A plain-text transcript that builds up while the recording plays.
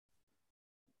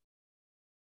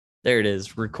There it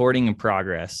is. Recording in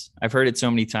progress. I've heard it so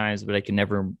many times, but I can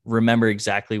never remember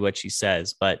exactly what she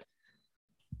says. But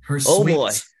Her oh boy.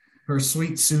 sweet, her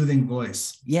sweet, soothing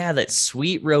voice. Yeah, that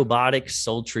sweet, robotic,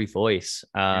 sultry voice.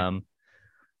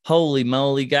 Holy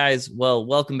moly, guys. Well,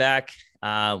 welcome back.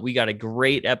 We got a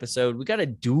great episode. We got a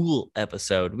dual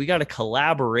episode. We got a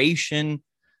collaboration.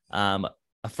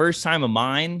 A first time of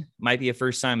mine, might be a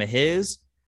first time of his.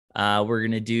 We're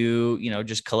gonna do,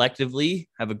 just collectively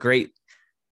have a great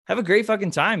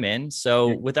fucking time, man. So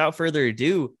Yeah. without further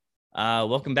ado,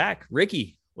 welcome back,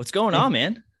 Ricky. What's going on,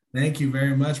 man? Thank you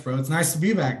very much, bro. It's nice to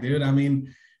be back, dude. I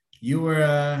mean, you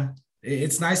were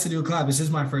it's nice to do a collab. This is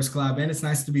my first collab, and it's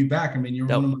nice to be back. I mean,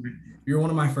 Dope. you're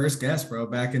one of my first guests, bro,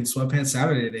 back in Sweatpants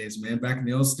Saturday days, man, back in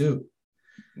the old stew.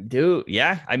 Dude,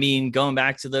 yeah. I mean, going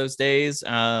back to those days,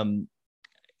 I'm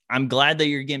glad that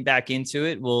you're getting back into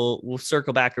it. We'll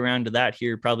circle back around to that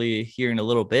here probably here in a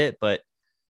little bit, but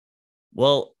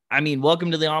well, I mean,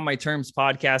 welcome to the On My Terms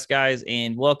podcast, guys,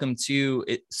 and welcome to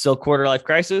Silk Quarter Life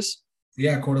Crisis.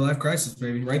 Yeah, quarter life crisis,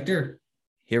 baby, right there.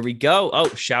 Here we go. Oh,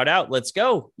 shout out. Let's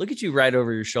go. Look at you right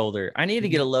over your shoulder. I need to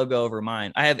get a logo over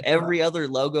mine. I have every other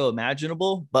logo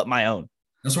imaginable, but my own.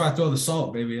 That's where I throw the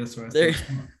salt, baby. That's where I throw There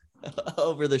the salt.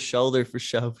 over the shoulder for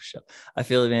show. I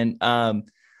feel it, man.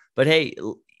 But hey,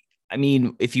 I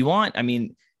mean, if you want, I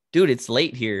mean, dude, it's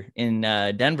late here in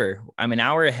Denver. I'm an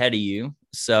hour ahead of you.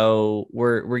 So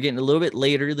we're getting a little bit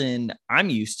later than I'm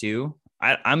used to.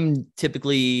 I'm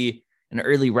typically an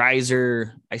early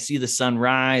riser. I see the sun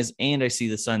rise and I see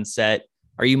the sunset.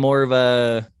 Are you more of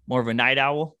a night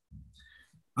owl?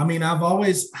 I mean, I've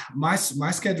always my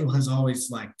schedule has always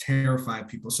like terrified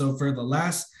people. So for the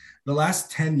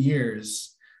last 10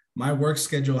 years, my work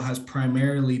schedule has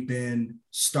primarily been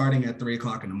starting at 3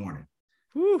 o'clock in the morning.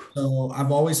 Whew. So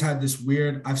I've always had this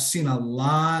weird, I've seen a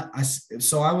lot.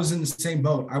 So I was in the same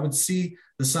boat. I would see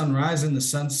the sunrise and the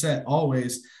sunset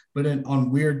always, but on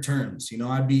weird terms.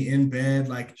 I'd be in bed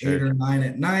like eight Sure. or nine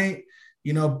at night,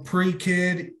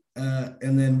 pre-kid.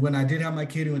 And then when I did have my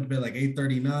kid, he went to bed like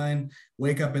 8:39,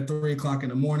 wake up at 3 o'clock in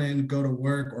the morning, go to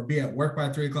work or be at work by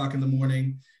 3 o'clock in the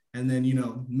morning. And then,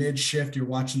 mid shift, you're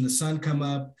watching the sun come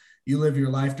up. You live your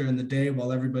life during the day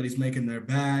while everybody's making their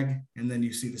bag, and then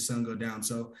you see the sun go down.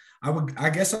 So I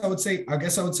guess I would say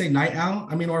night owl.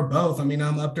 I mean, or both. I mean,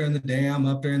 I'm up during the day, I'm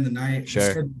up during the night. The Sure.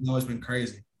 schedule's always been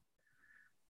crazy.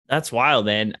 That's wild,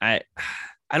 man. I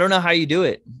don't know how you do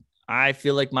it. I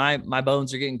feel like my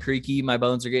bones are getting creaky, my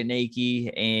bones are getting achy,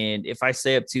 and if I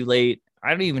stay up too late,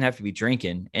 I don't even have to be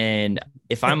drinking. And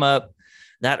if I'm up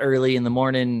that early in the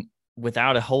morning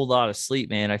without a whole lot of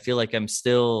sleep, man, I feel like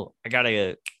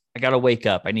I gotta wake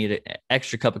up. I need an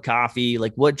extra cup of coffee.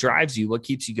 Like, what drives you? What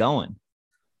keeps you going?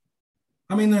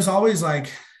 I mean, there's always like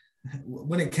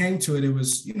when it came to it, it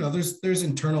was, there's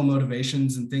internal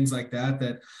motivations and things like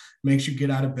that makes you get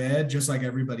out of bed just like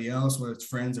everybody else, whether it's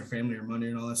friends or family or money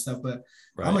and all that stuff. But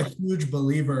I'm Right. a huge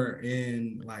believer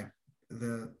in like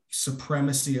the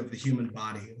supremacy of the human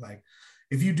body. Like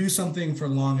if you do something for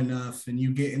long enough and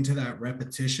you get into that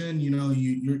repetition,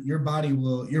 your body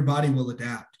will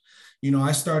adapt.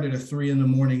 I started a 3 in the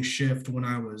morning shift when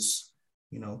I was,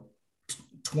 you know,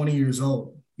 20 years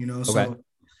old, Okay. so,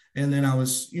 and then I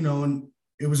was, and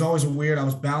it was always weird. I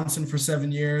was bouncing for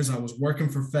 7 years. I was working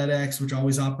for FedEx, which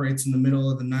always operates in the middle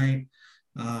of the night.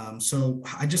 So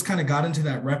I just kind of got into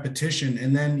that repetition.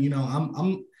 And then,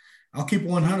 I'll keep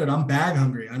 100. I'm bag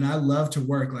hungry and I love to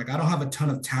work. Like I don't have a ton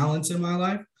of talents in my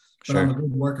life, but I'm a Sure.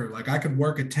 good worker. Like I could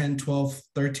work a 10, 12,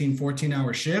 13, 14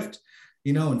 hour shift,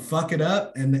 and fuck it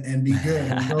up and be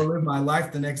good and go live my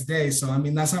life the next day. So, I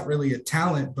mean, that's not really a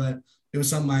talent, but it was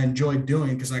something I enjoyed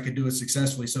doing because I could do it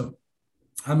successfully. So,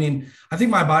 I mean, I think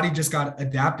my body just got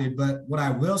adapted. But what I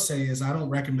will say is I don't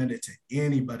recommend it to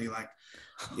anybody. Like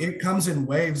it comes in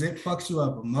waves. It fucks you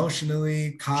up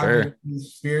emotionally, Sure. cognitively,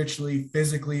 spiritually,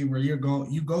 physically, where you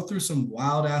go through some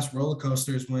wild ass roller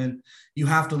coasters when you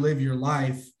have to live your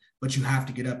life, but you have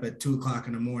to get up at 2 o'clock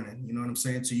in the morning. You know what I'm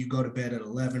saying? So you go to bed at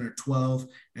 11 or 12,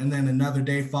 and then another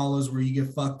day follows where you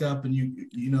get fucked up and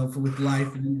with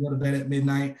life and you go to bed at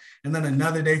midnight. And then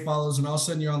another day follows, and all of a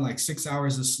sudden you're on like 6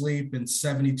 hours of sleep and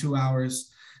 72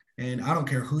 hours. And I don't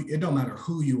care it don't matter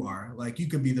who you are. Like you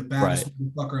could be the baddest Right.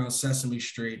 motherfucker on Sesame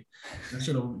Street. That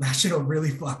should have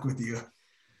really fuck with you.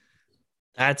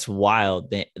 That's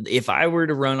wild. If I were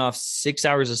to run off 6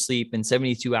 hours of sleep in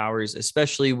 72 hours,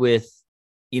 especially with,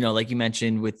 like you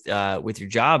mentioned with your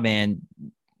job, man,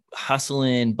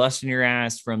 hustling, busting your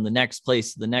ass from the next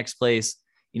place to the next place,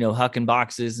 hucking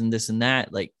boxes and this and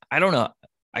that. Like, I don't know.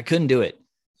 I couldn't do it.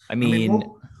 I I mean, mean, what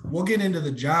we'll get into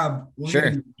the job. We'll get Sure.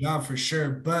 into the job for sure.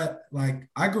 But like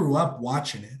I grew up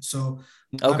watching it. So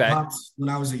my Okay. pops, when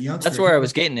I was a That's youngster, where I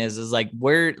was getting is like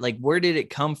where did it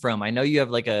come from? I know you have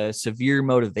like a severe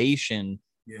motivation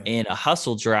yeah. and a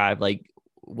hustle drive. Like,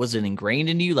 was it ingrained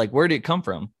in you? Like, where did it come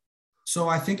from? So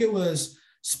I think it was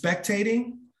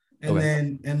spectating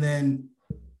Okay. and then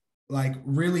like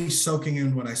really soaking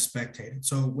in what I spectated.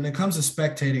 So when it comes to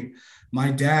spectating,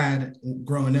 my dad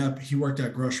growing up, he worked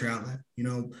at grocery outlet. You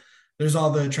know, there's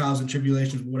all the trials and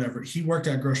tribulations, whatever. He worked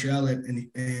at grocery outlet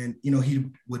and you know, he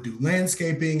would do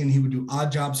landscaping and he would do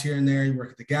odd jobs here and there. He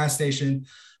worked at the gas station,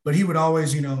 but he would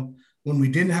always, you know, when we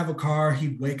didn't have a car,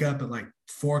 he'd wake up at like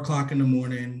 4 o'clock in the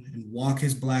morning and walk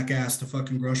his black ass to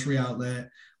fucking grocery outlet,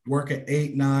 work at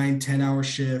 8, 9, 10 hour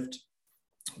shift,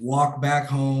 walk back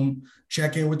home,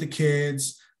 check in with the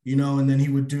kids, you know, and then he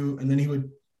would,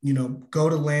 you know, go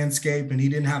to landscape and he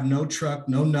didn't have no truck,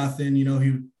 no nothing, you know,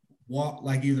 he would walk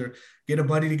like either get a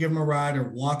buddy to give him a ride or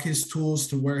walk his tools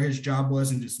to where his job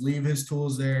was and just leave his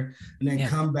tools there and then Yeah.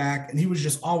 come back. And he was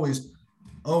just always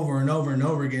over and over and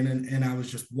over again. And I was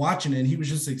just watching it and he was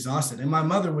just exhausted. And my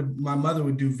mother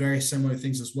would do very similar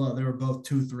things as well. They were both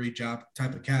 2, 3 job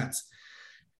type of cats.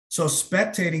 So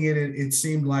spectating it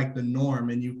seemed like the norm.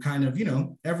 And you kind of, you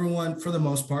know, everyone for the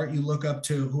most part, you look up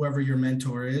to whoever your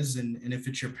mentor is. And if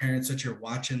it's your parents that you're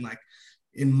watching, like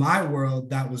in my world,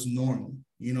 that was normal.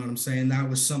 You know what I'm saying? That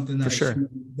was something For that sure.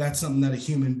 that's something that a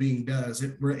human being does.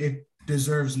 It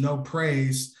deserves no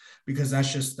praise because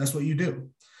that's what you do.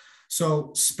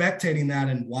 So spectating that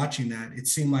and watching that, it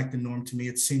seemed like the norm to me.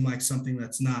 It seemed like something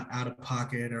that's not out of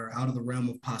pocket or out of the realm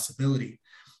of possibility.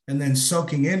 And then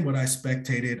soaking in what I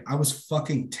spectated, I was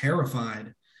fucking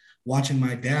terrified watching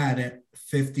my dad at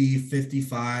 50,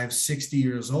 55, 60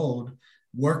 years old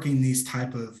working these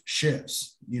type of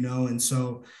shifts, you know? And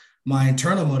so my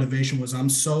internal motivation was I'm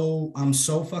so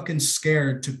fucking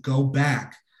scared to go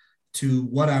back to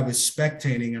what I was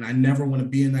spectating and I never want to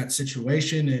be in that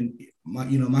situation. And my,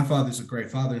 you know, my father's a great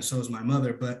father and so is my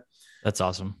mother, but That's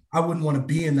awesome. I wouldn't want to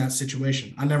be in that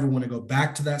situation. I never want to go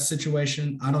back to that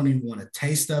situation. I don't even want a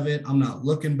taste of it. I'm not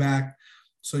looking back.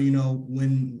 So, you know,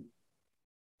 when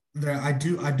there, I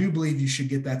do believe you should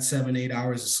get that 7, 8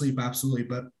 hours of sleep. Absolutely.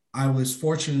 But I was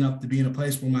fortunate enough to be in a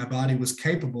place where my body was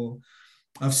capable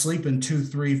of sleeping 2,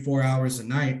 3, 4 hours a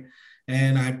night.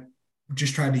 And I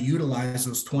just tried to utilize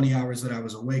those 20 hours that I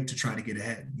was awake to try to get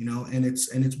ahead, you know, and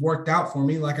it's worked out for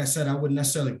me. Like I said, I wouldn't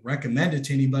necessarily recommend it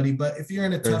to anybody, but if you're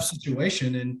in a tough Sure.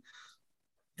 situation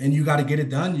and you got to get it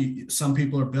done, some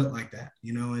people are built like that,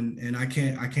 you know, and I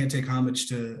can't take homage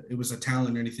to it was a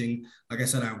talent or anything. Like I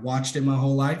said, I watched it my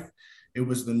whole life. It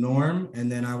was the norm. And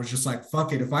then I was just like,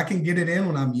 fuck it. If I can get it in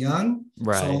when I'm young, so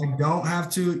Right. I don't have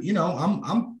to, you know,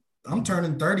 I'm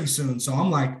turning 30 soon. So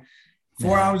I'm like,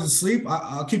 four Yeah. hours of sleep,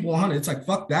 I'll keep 100. It's like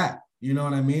fuck that. You know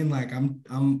what I mean? Like I'm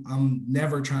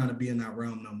never trying to be in that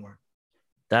realm no more.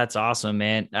 That's awesome,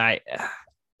 man.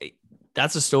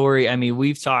 That's a story. I mean,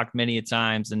 we've talked many a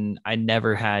times and I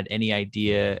never had any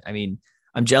idea. I mean,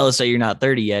 I'm jealous that you're not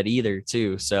 30 yet either,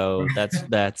 too. So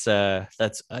that's a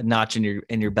notch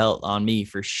in your belt on me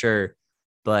for sure.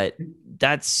 But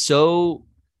that's so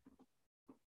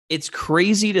it's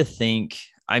crazy to think.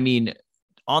 I mean,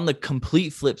 on the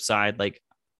complete flip side, like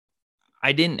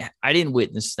I didn't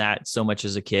witness that so much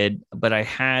as a kid, but I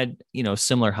had, you know,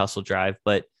 similar hustle drive.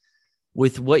 But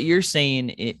with what you're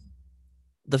saying,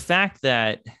 the fact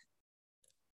that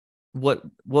what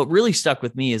really stuck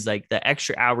with me is like the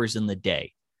extra hours in the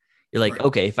day. You're like, Right.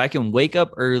 okay, if I can wake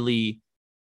up early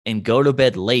and go to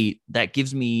bed late, that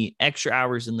gives me extra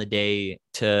hours in the day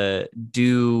to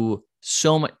do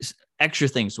so much extra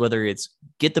things, whether it's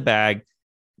get the bag,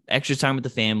 extra time with the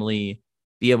family,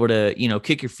 be able to, you know,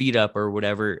 kick your feet up or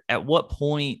whatever. At what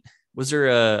point was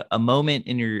there a moment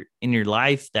in your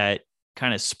life that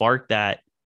kind of sparked that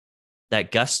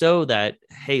gusto that,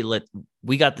 hey,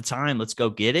 we got the time, let's go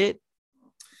get it?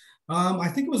 I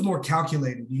think it was more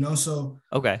calculated, you know. So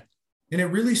Okay. and it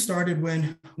really started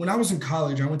when I was in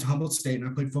college. I went to Humboldt State and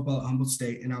I played football at Humboldt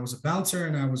State and I was a bouncer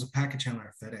and I was a package handler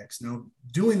at FedEx. Now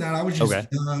doing that, I was just Okay.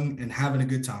 young and having a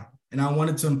good time. And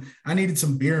I needed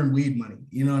some beer and weed money.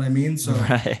 You know what I mean? So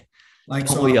Right. like,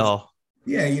 Don't so we I was, all?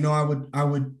 yeah, you know,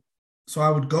 so I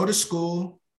would go to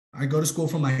school. I go to school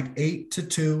from like 8 to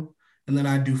 2, and then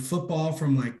I do football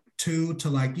from like 2 to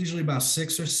like usually about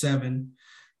 6 or 7,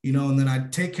 you know, and then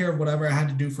I'd take care of whatever I had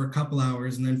to do for a couple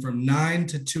hours. And then from 9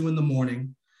 to 2 in the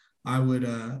morning, I would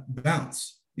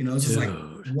bounce. You know, this is like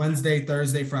Dude. Wednesday,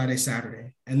 Thursday, Friday,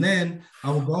 Saturday. And then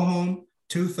I would go home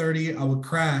 2:30, I would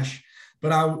crash.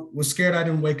 but I was scared I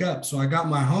didn't wake up. So I got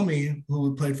my homie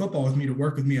who played football with me to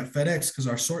work with me at FedEx because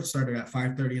our sort started at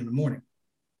 5:30 in the morning.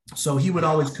 So he would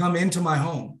always come into my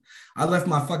home. I left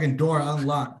my fucking door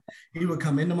unlocked. He would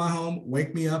come into my home,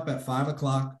 wake me up at 5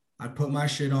 o'clock. I'd put my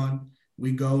shit on.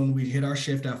 We'd go and we'd hit our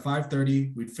shift at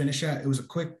 5:30. We'd finish at, it was a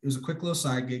quick little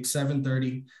side gig,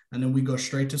 7:30. And then we go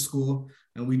straight to school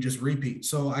and we just repeat.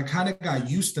 So I kind of got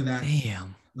used to that.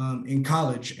 Damn. In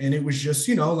college. And it was just,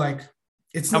 like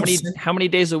it's how many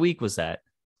days a week was that?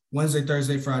 Wednesday,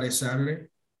 Thursday, Friday, Saturday.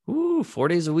 Ooh, 4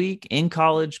 days a week in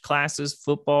college, classes,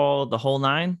 football, the whole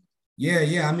nine.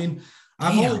 Yeah. I mean,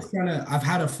 I've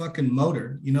had a fucking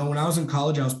motor. When I was in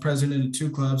college, I was president of 2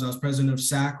 clubs. I was president of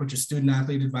SAC, which is Student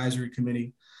Athlete Advisory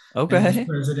Committee. Okay. And I was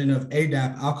president of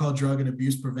ADAP, Alcohol, Drug, and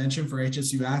Abuse Prevention for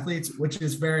HSU athletes, which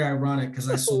is very ironic because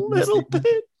I sold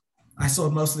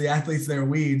most of the athletes their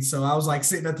weed. So I was like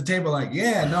sitting at the table like,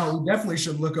 yeah, no, we definitely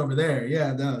should look over there.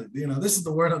 Yeah, no, this is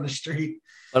the word on the street.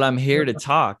 But I'm here to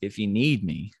talk if you need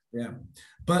me. Yeah.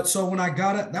 But so when I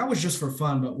got it, that was just for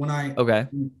fun. But when I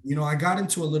got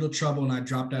into a little trouble and I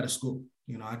dropped out of school.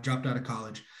 I dropped out of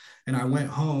college and I went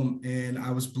home and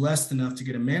I was blessed enough to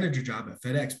get a manager job at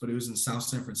FedEx, but it was in South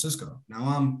San Francisco. Now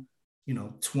I'm,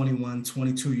 21,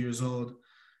 22 years old.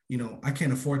 I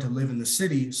can't afford to live in the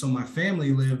city. So my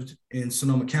family lived in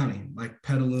Sonoma County, like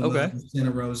Petaluma,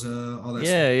 Santa Rosa, all that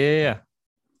stuff. Yeah.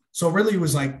 So really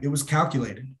it was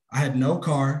calculated. I had no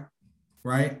car,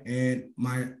 right? And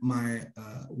my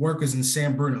work was in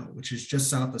San Bruno, which is just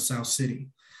south of South City.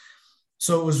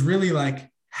 So it was really like,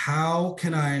 how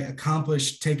can I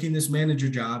accomplish taking this manager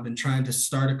job and trying to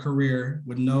start a career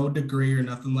with no degree or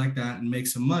nothing like that and make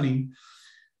some money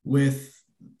with,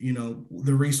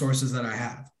 the resources that I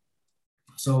have.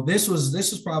 So this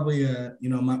was probably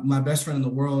my best friend in the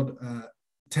world,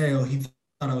 Teo. He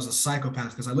thought I was a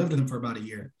psychopath because I lived with him for about a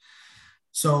year.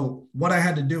 So what I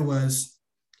had to do was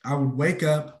I would wake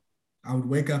up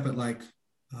at like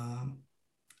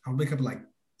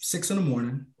 6 in the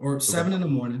morning or 7 in the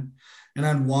morning, and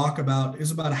I'd walk it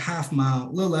was about a half mile,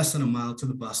 a little less than a mile to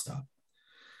the bus stop.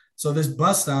 So this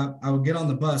bus stop, I would get on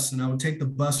the bus and I would take the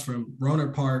bus from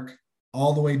Rohnert Park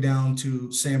all the way down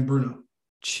to San Bruno.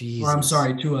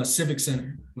 To a Civic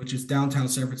Center, which is downtown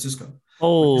San Francisco.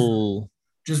 Oh,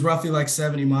 just roughly like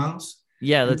 70 miles.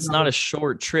 Yeah, that's not a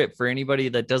short trip for anybody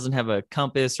that doesn't have a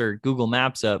compass or Google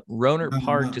Maps up. Rohnert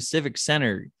Park to Civic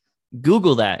Center.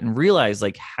 Google that and realize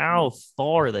like how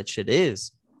far that shit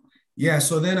is. Yeah,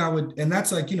 so then and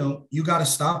that's like, you got to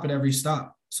stop at every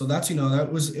stop. So that's, it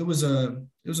was a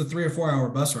 3 or 4 hour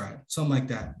bus ride, something like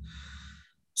that.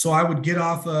 So I would get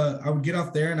off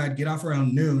there and I'd get off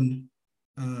around noon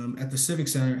at the Civic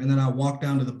Center, and then I walk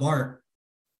down to the BART,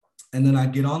 and then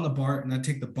I'd get on the BART and I'd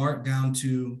take the BART down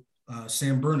to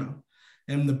San Bruno.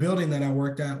 And the building that I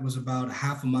worked at was about a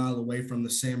half a mile away from the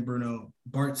San Bruno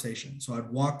BART station. So I'd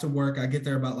walk to work. I get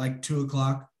there about like 2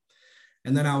 o'clock,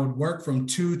 and then I would work from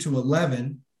 2 to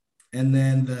 11. And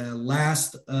then the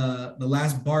last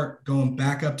BART going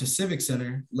back up to Civic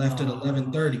Center left at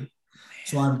 11:30.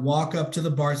 So I'd walk up to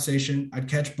the BART station. I'd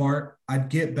catch BART. I'd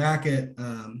get back at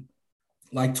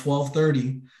like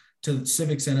 12:30 to the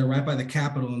Civic Center right by the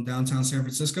Capitol in downtown San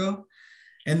Francisco.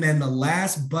 And then the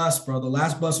last bus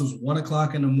was 1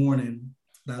 o'clock in the morning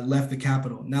that left the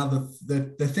Capitol. Now,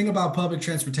 the thing about public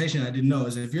transportation I didn't know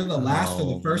is if you're the last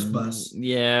or the first bus,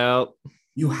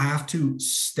 you have to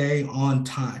stay on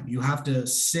time. You have to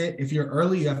sit. If you're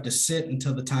early, you have to sit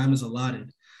until the time is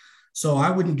allotted. So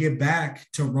I wouldn't get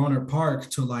back to Rohnert Park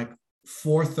till like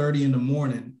 4:30 in the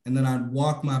morning. And then I'd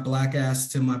walk my black ass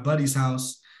to my buddy's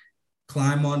house,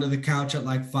 climb onto the couch at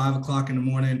like 5 o'clock in the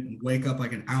morning, and wake up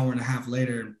like an hour and a half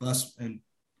later and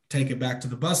take it back to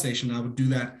the bus station. I would do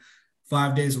that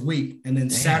 5 days a week. And then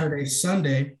Saturday,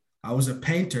 Sunday, I was a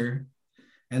painter.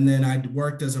 And then I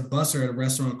worked as a busser at a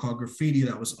restaurant called Graffiti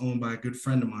that was owned by a good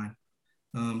friend of mine.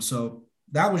 So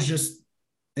that was just,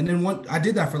 and then I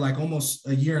did that for like almost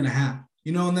a year and a half,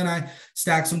 and then I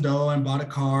stacked some dough and bought a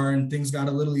car and things got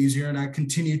a little easier and I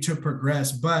continued to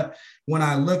progress. But when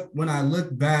I look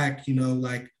back,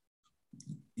 the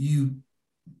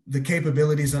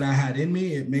capabilities that I had in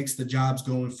me, it makes the jobs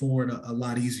going forward a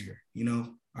lot easier.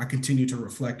 I continue to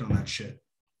reflect on that shit.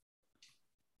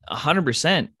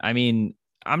 100%. I mean,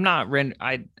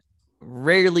 I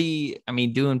rarely,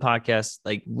 doing podcasts,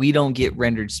 like we don't get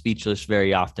rendered speechless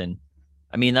very often.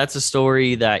 I mean, that's a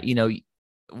story that,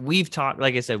 we've talked,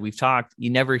 like I said, you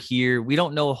never hear, we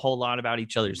don't know a whole lot about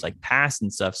each other's like past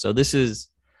and stuff. So this is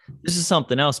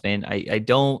something else, man.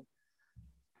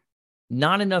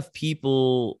 Not enough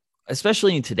people,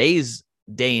 especially in today's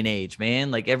day and age,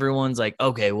 man. Like everyone's like,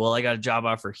 okay, well, I got a job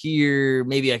offer here.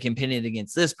 Maybe I can pin it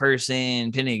against this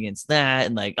person, pin it against that,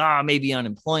 and like, maybe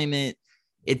unemployment.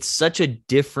 It's such a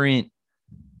different,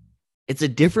 it's a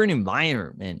different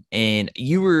environment. And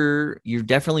you're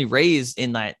definitely raised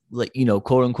in that, like,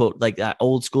 quote unquote, like that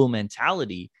old school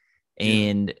mentality. Yeah.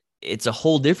 And it's a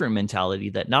whole different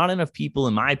mentality that not enough people,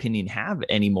 in my opinion, have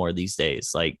anymore these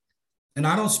days. Like, And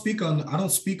I don't speak on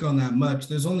that much.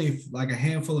 There's only like a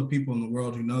handful of people in the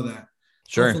world who know that.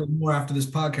 sure. Hopefully more after this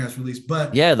podcast release.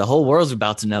 But Yeah, the whole world's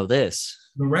about to know this.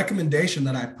 the recommendation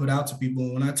that I put out to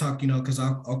people when I talk, because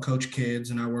I'll coach kids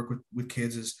and I work with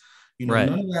kids is, Right.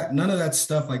 none of that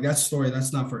stuff, like that story,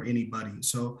 that's not for anybody.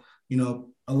 So,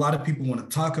 a lot of people want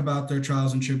to talk about their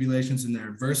trials and tribulations and their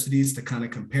adversities to kind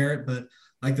of compare it. But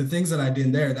like the things that I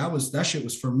did there, that shit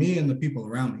was for me and the people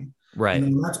around me. Right.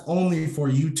 That's only for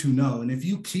you to know. And if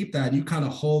you keep that, you kind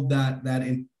of hold that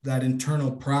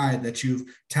internal pride that you've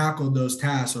tackled those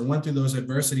tasks or went through those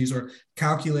adversities or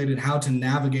calculated how to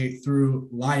navigate through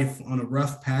life on a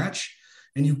rough patch,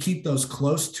 and you keep those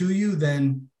close to you,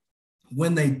 then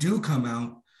when they do come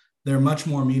out, they're much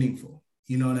more meaningful.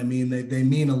 You know what I mean? They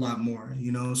mean a lot more,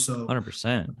 so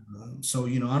 100%.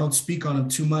 I don't speak on them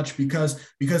too much because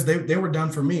they were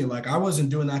done for me. Like I wasn't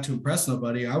doing that to impress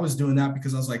nobody. I was doing that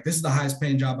because I was like, this is the highest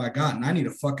paying job I got, and I need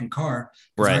a fucking car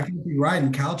because I Right. can't be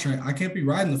riding Caltrain. I can't be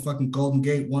riding the fucking Golden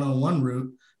Gate 101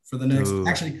 route for the next. Dude.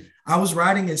 Actually, I was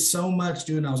riding it so much,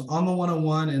 dude. And I was on the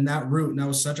 101 and that route, and that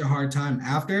was such a hard time.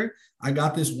 After I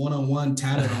got this 101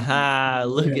 tatted on.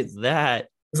 Look at that.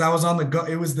 Because I was on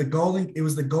it was the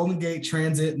Golden Gate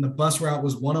Transit, and the bus route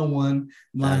was 101.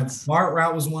 My That's BART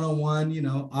route was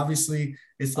 101. Obviously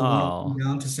it's the 101 oh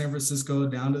down to San Francisco,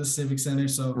 down to the Civic Center.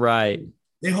 So right.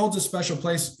 it holds a special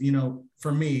place,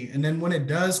 for me. And then when it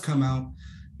does come out,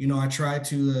 I try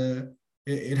to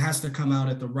it has to come out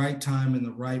at the right time in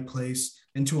the right place,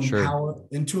 and to Sure.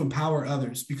 empower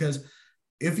others, because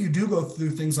if you do go through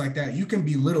things like that, you can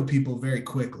belittle people very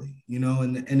quickly,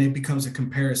 and it becomes a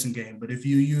comparison game. But if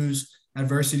you use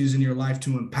adversities in your life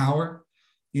to empower,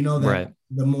 that Right.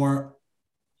 the more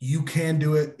you can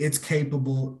do it, it's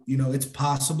capable, it's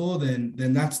possible, then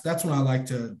that's when I like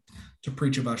to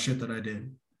preach about shit that I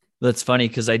did. That's funny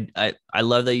because I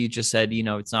love that you just said,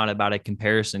 it's not about a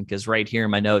comparison, because right here in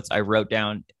my notes, I wrote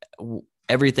down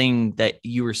everything that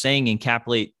you were saying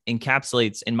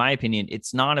encapsulates, in my opinion,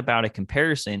 it's not about a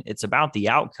comparison. It's about the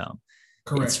outcome.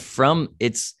 Correct.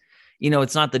 It's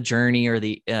not the journey or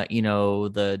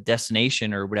the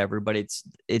destination or whatever, but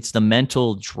it's the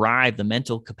mental drive, the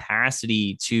mental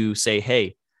capacity to say,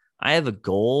 hey, I have a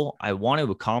goal. I want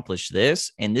to accomplish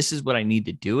this, and this is what I need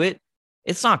to do it.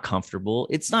 It's not comfortable.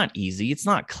 It's not easy. It's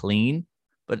not clean,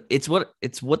 but it's what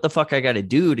the fuck I got to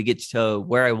do to get to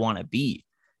where I want to be.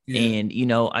 Yeah. And,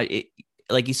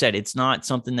 like you said, it's not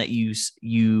something that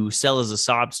you sell as a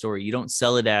sob story. You don't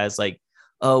sell it as like,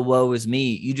 oh, woe is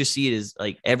me. You just see it as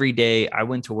like every day I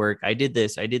went to work, I did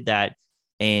this, I did that,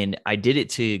 and I did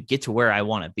it to get to where I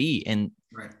want to be. And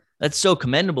Right. that's so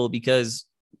commendable, because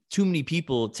too many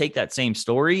people take that same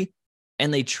story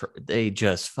and they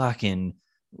just fucking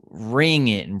ring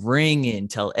it and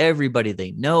tell everybody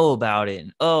they know about it.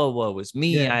 And, oh, what was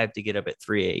me? Yeah. I have to get up at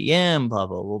 3 a.m., blah,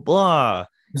 blah, blah, blah.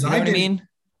 Because You know what I mean?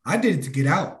 I did it to get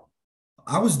out.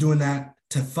 I was doing that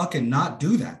to fucking not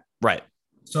do that. Right.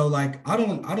 So like I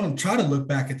don't try to look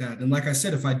back at that. And like I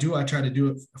said, if I do, I try to do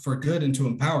it for good and to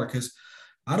empower, because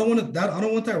I don't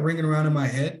want that ringing around in my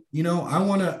head.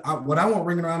 What I want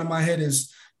ringing around in my head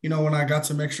is, when I got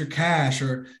some extra cash,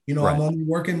 or, Right. I'm only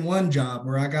working one job,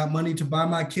 or I got money to buy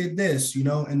my kid this,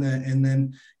 and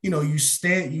then, you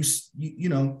stand,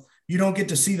 you don't get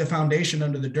to see the foundation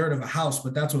under the dirt of a house,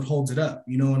 but that's what holds it up,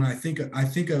 and I think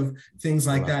of things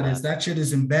I like love that that. is that shit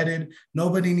is embedded.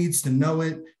 Nobody needs to know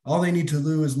it. All they need to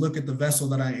do is look at the vessel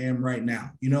that I am right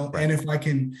now, Right. and if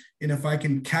I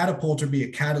can catapult or be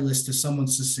a catalyst to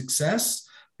someone's success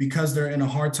because they're in a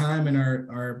hard time and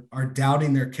are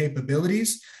doubting their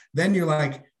capabilities, then you're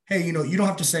like, hey, you don't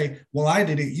have to say, well, I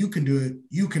did it, you can do it.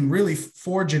 You can really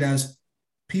forge it as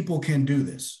people can do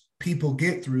this. People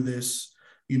get through this.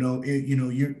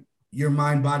 Your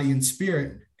mind, body, and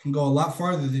spirit can go a lot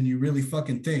farther than you really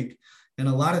fucking think. And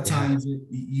a lot of Yeah. times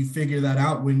you figure that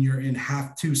out when you're in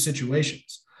have to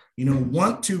situations.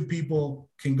 Want to people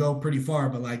can go pretty far,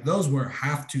 but like those were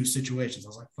have to situations. I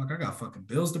was like, fuck, I got fucking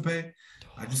bills to pay.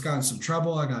 I just got in some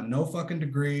trouble. I got no fucking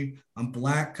degree. I'm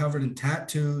black, covered in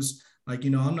tattoos. Like,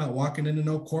 I'm not walking into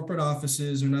no corporate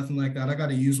offices or nothing like that. I got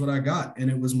to use what I got. And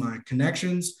it was my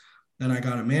connections. Then I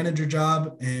got a manager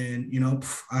job, and,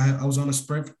 I was on a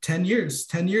sprint for 10 years.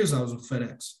 10 years I was with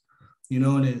FedEx,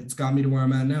 and it's got me to where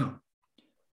I'm at now.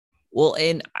 Well,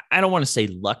 and I don't want to say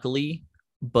luckily,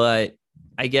 but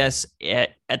I guess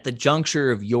at the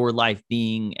juncture of your life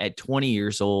being at 20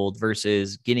 years old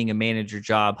versus getting a manager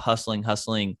job, hustling,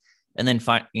 and then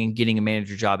getting a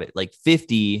manager job at like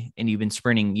 50, and you've been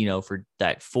sprinting, for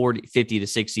that 50 to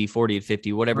 60, 40 to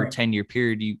 50, whatever Right. 10-year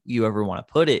period you ever want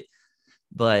to put it.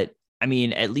 But I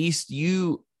mean, at least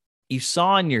you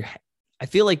saw in your, I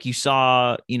feel like you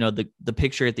saw, the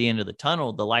picture at the end of the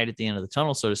tunnel, the light at the end of the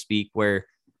tunnel, so to speak, where,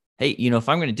 hey, if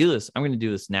I'm going to do this, I'm going to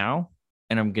do this now,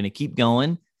 and I'm going to keep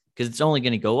going because it's only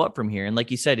going to go up from here. And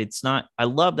like you said, it's not, I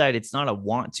love that it's not a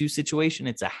want to situation.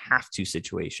 It's a have to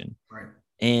situation. Right.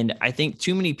 And I think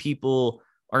too many people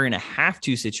are in a have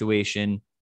to situation,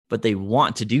 but they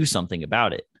want to do something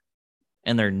about it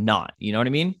and they're not, you know what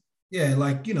I mean? Yeah,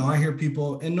 like, I hear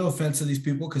people, and no offense to these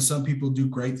people, because some people do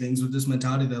great things with this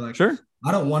mentality. They're like, Sure.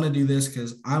 I don't want to do this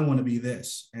because I want to be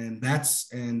this. And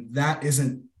that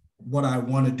isn't what I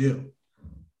want to do.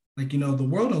 Like, the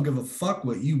world don't give a fuck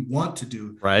what you want to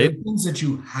do. There are Right. things that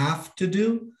you have to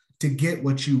do to get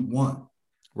what you want.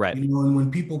 Right. And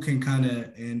when people can kind of,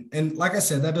 and like I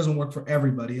said, that doesn't work for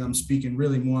everybody. I'm speaking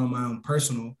really more on my own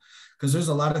personal, because there's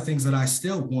a lot of things that I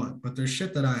still want, but there's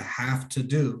shit that I have to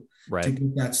do to Right.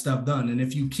 get that stuff done. And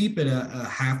if you keep it a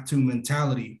have to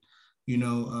mentality,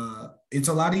 it's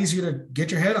a lot easier to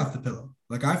get your head off the pillow.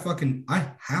 Like I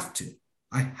have to,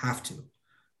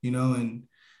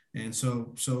 and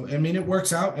so I mean, it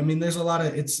works out. I mean, there's a lot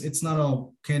of, it's not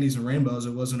all candies and rainbows.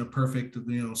 It wasn't a perfect,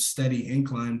 steady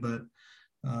incline, but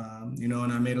and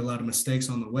I made a lot of mistakes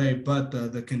on the way, but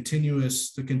the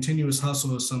continuous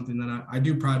hustle is something that I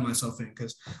do pride myself in,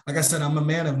 because like I said, I'm a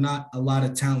man of not a lot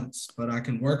of talents, but I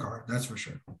can work hard. That's for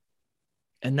sure.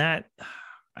 And that,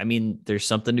 I mean, there's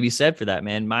something to be said for that,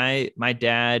 man. My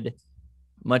dad,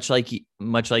 much like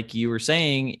you were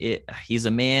saying, he's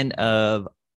a man of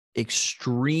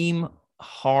extreme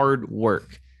hard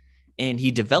work, and he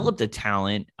developed a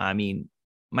talent. I mean,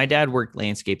 my dad worked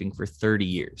landscaping for 30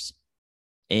 years,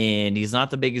 and he's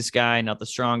not the biggest guy, not the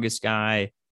strongest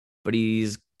guy, but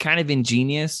he's kind of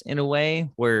ingenious in a way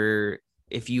where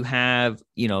if you have,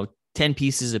 10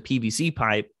 pieces of PVC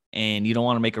pipe and you don't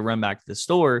want to make a run back to the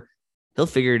store, he'll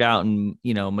figure it out and,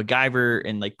 MacGyver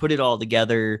and like put it all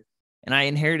together. And I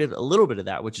inherited a little bit of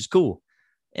that, which is cool.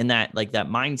 And that like that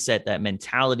mindset, that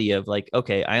mentality of like,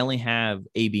 okay, I only have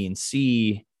A, B, and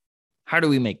C. How do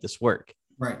we make this work?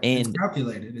 Right. And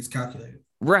It's calculated.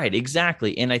 right,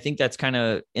 exactly. And I think that's kind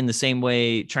of in the same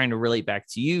way trying to relate back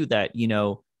to you that,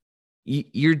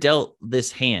 you're dealt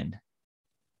this hand.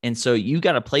 And so you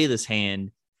got to play this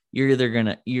hand. You're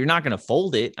not going to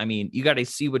fold it. I mean, you got to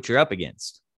see what you're up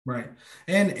against. Right.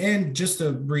 And just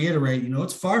to reiterate,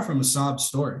 it's far from a sob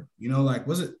story. Like,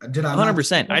 did I not?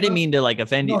 100%. I didn't mean to like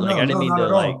offend you. No, Like, I no, didn't no, mean not to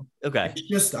at like, all. okay. It's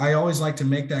just, I always like to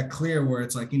make that clear where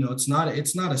it's like, it's not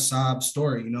a sob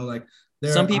story, like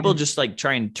Some people just like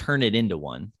try and turn it into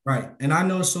one. right. And I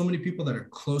know so many people that are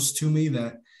close to me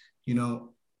that, you know,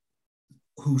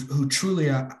 who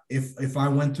truly, if I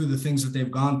went through the things that they've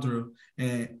gone through,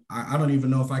 and I don't even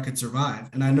know if I could survive.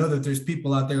 And I know that there's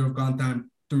people out there who've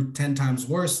gone through 10 times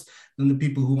worse than the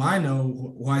people who I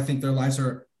know, who I think their lives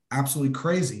are absolutely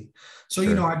crazy. So,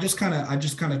 Sure. I just kind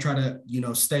of try to,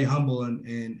 stay humble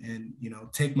and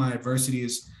take my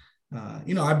adversities.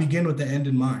 I begin with the end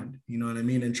in mind, you know what I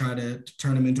mean? And try to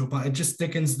turn them into it just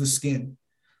thickens the skin.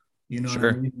 You know what I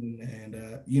Sure. mean?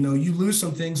 And, you lose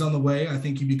some things on the way. I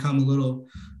think you become a little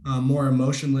more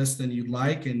emotionless than you'd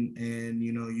like. And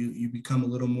you become a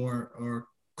little more or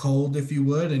cold, if you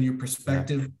would, and your Yeah.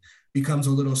 perspective becomes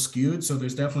a little skewed. So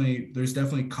there's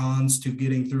definitely cons to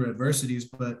getting through adversities,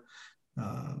 but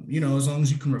as long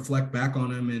as you can reflect back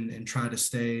on them and try to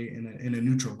stay in a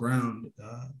neutral ground,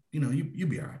 you'll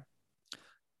be all right.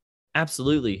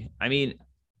 Absolutely. I mean,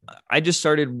 I just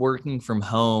started working from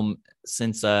home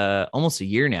since almost a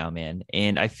year now, man.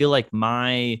 And I feel like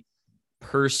my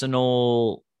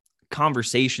personal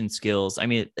conversation skills, I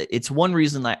mean, it's one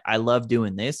reason that I love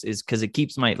doing this is because it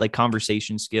keeps my like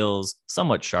conversation skills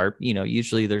somewhat sharp.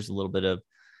 Usually there's a little bit of,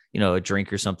 a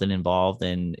drink or something involved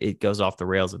and it goes off the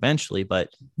rails eventually, but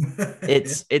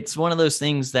it's one of those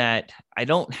things that I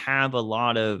don't have a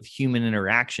lot of human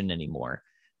interaction anymore.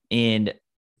 And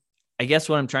I guess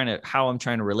how I'm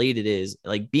trying to relate it is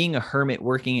like being a hermit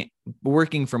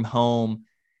working from home,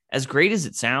 as great as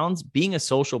it sounds, being a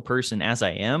social person as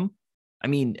I am. I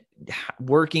mean,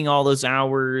 working all those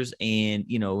hours and,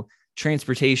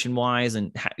 transportation wise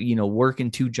and, working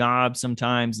two jobs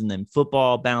sometimes and then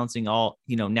football balancing all,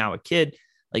 now a kid,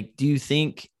 like, do you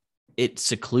think it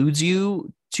secludes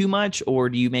you too much or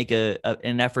do you make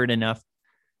an effort enough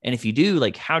And if you do,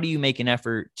 like, how do you make an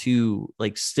effort to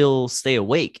like still stay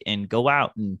awake and go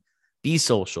out and be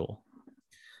social?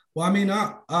 Well, I mean,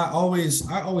 I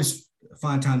always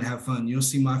find time to have fun. You'll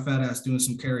see my fat ass doing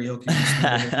some karaoke on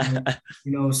Saturday night.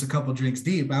 You know, it's a couple drinks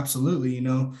deep. Absolutely. You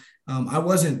know, I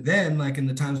wasn't then like in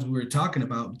the times we were talking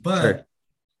about, Sure. but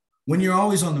when you're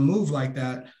always on the move like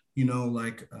that, you know,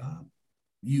 like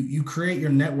you create your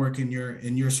network in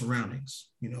your surroundings.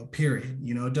 You know, period.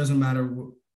 You know, it doesn't matter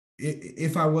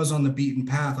if I was on the beaten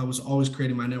path, I was always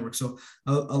creating my network. So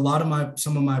a lot of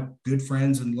some of my good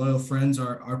friends and loyal friends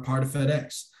are part of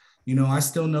FedEx. You know, I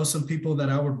still know some people that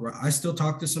I still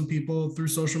talk to some people through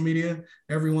social media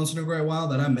every once in a great while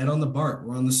that I met on the BART.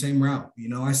 We're on the same route. You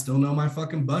know, I still know my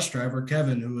fucking bus driver,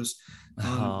 Kevin, who was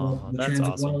on Oh, the that's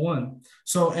Transit awesome. 101.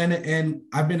 So, and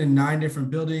I've been in 9 different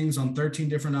buildings on 13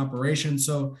 different operations.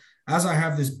 So as I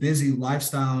have this busy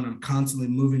lifestyle and I'm constantly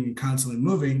moving,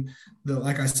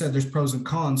 like I said, there's pros and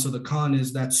cons. So the con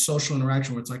is that social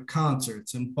interaction where it's like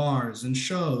concerts and bars and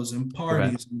shows and Okay.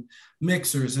 parties and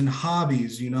mixers and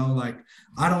hobbies. You know, like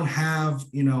I don't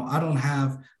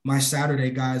have my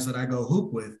Saturday guys that I go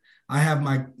hoop with. I have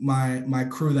my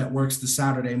crew that works the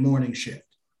Saturday morning shift.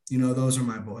 You know, those are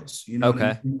my boys. You know what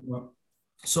I Okay. mean?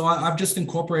 So I've just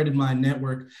incorporated my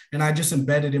network and I just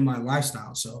embedded in my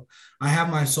lifestyle. So I have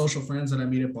my social friends that I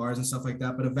meet at bars and stuff like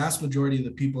that. But a vast majority of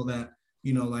the people that,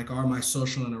 you know, like are my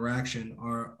social interaction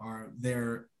are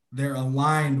they're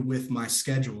aligned with my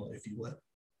schedule, if you will.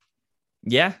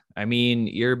 Yeah. I mean,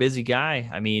 you're a busy guy.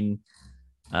 I mean,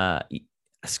 uh,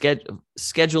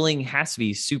 scheduling has to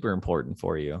be super important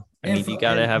for you. I And mean, you for,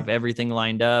 got to and have everything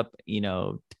lined up, you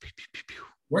know.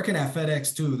 working at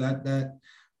FedEx too, that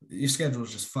your schedule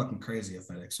is just fucking crazy at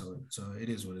FedEx. So it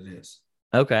is what it is.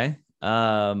 Okay.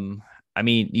 I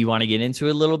mean, you want to get into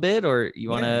it a little bit or you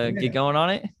want Yeah, to get yeah. going on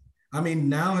it?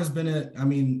 Now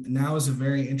is a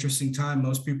very interesting time.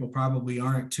 Most people probably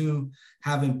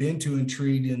haven't been too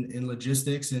intrigued in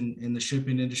logistics and in the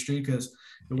shipping industry because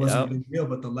it wasn't a Yep. big deal.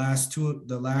 But the last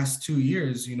 2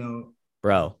 years, you know,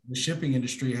 Bro. the shipping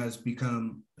industry has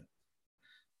become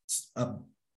a,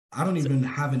 I don't even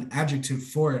have an adjective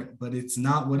for it, but it's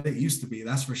not what it used to be.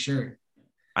 That's for sure.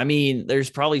 I mean, there's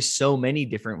probably so many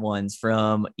different ones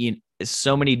from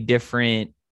so many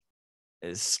different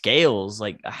scales,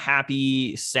 like a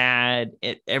happy, sad,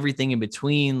 everything in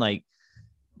between. Like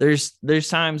there's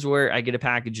times where I get a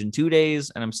package in 2 days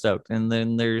and I'm stoked, and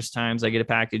then there's times I get a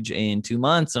package in 2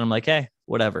 months and I'm like, hey,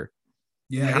 whatever.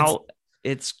 Yeah, How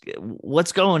it's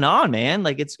what's going on, man?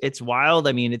 Like it's wild.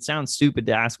 I mean, it sounds stupid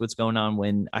to ask what's going on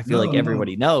when I feel like no,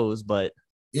 everybody knows, but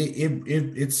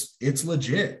it's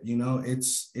legit. You know,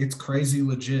 it's crazy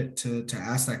legit to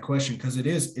ask that question because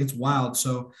it's wild.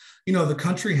 So, you know, the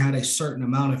country had a certain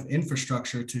amount of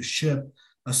infrastructure to ship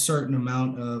a certain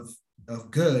amount of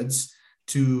goods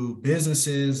to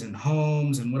businesses and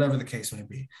homes and whatever the case may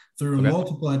be through okay.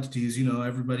 multiple entities. You know,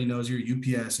 everybody knows your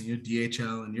UPS and your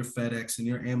DHL and your FedEx and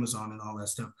your Amazon and all that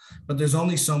stuff, but there's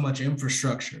only so much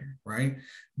infrastructure, right?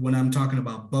 When I'm talking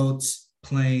about boats,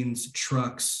 planes,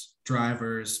 trucks,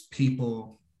 drivers,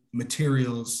 people,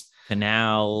 materials,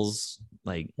 Canals,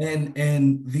 like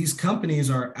and these companies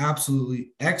are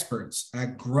absolutely experts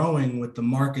at growing with the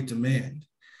market demand.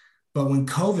 But when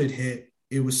COVID hit,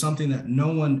 it was something that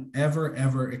no one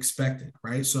ever expected,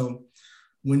 right? So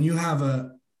when you have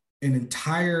an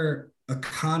entire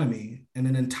economy and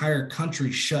an entire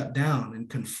country shut down and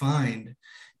confined,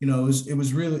 you know, it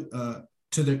was really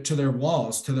to their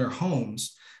walls, to their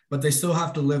homes, but they still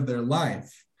have to live their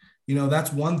life. You know,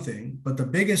 that's one thing. But the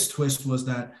biggest twist was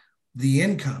that the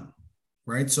income,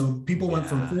 right? So people went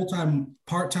from yeah. full-time,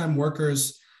 part-time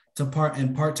workers to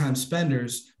part-time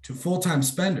spenders to full-time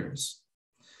spenders,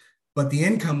 but the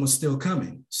income was still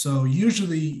coming. So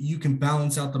usually you can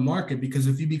balance out the market because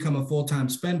if you become a full-time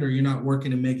spender, you're not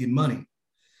working and making money,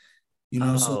 you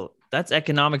know? So, Oh, that's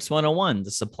economics 101.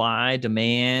 The supply,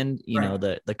 demand, right.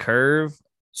 the curve.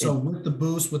 So It with the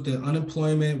boost, with the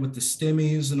unemployment, with the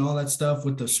stimmies and all that stuff, sure.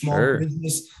 with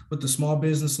the small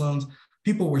business loans,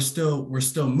 people were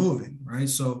still moving, right?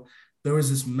 So there was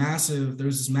this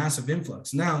massive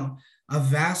influx. Now, a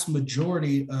vast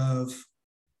majority of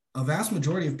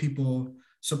people,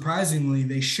 surprisingly,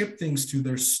 they ship things to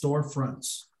their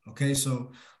storefronts. Okay,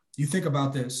 so you think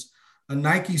about this: a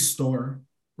Nike store,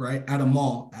 right, at a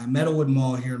mall, at Meadowwood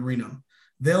Mall here in Reno,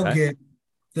 they'll Okay. get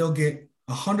they'll get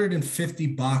 150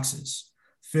 boxes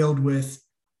filled with,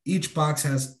 each box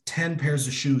has 10 pairs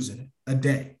of shoes in it a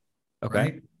day, Okay.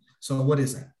 right? So what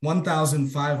is that?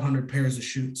 1,500 pairs of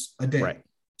shoes a Right. day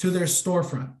to their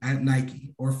storefront at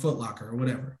Nike or Foot Locker or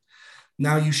whatever.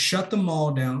 Now you shut the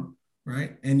mall down.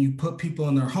 right? And you put people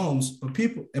in their homes,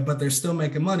 but they're still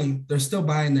making money. They're still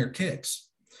buying their kicks.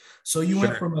 So Sure.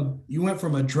 you went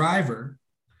from a driver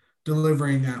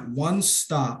delivering at one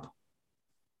stop,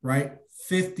 right?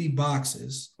 50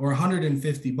 boxes or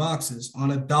 150 boxes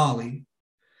on a dolly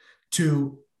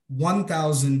to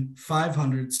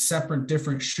 1,500 separate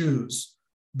different shoes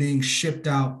being shipped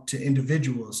out to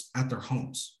individuals at their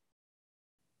homes,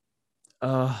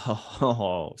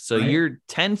 Oh, so right? you're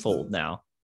tenfold now.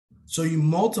 So you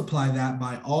multiply that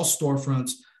by all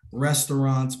storefronts,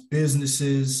 restaurants,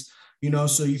 businesses,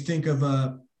 so you think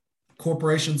of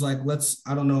corporations like,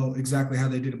 I don't know exactly how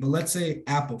they did it, but let's say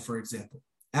Apple, for example.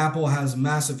 Apple has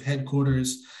massive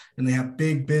headquarters and they have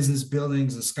big business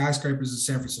buildings and skyscrapers in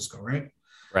San Francisco, right?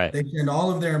 Right. They send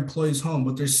all of their employees home,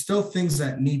 but there's still things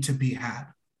that need to be had,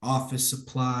 office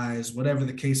supplies, whatever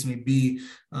the case may be.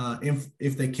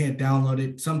 If they can't download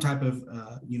it, some type of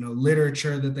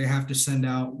literature that they have to send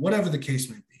out, whatever the case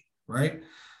may be, right?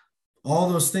 All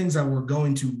those things that were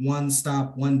going to one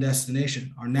stop, one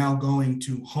destination are now going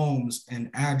to homes and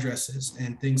addresses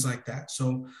and things like that.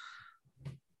 So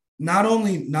not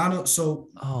only not so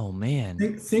Oh man.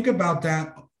 think about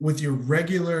that with your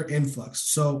regular influx.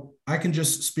 So I can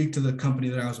just speak to the company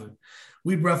that I was with.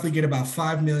 We'd roughly get about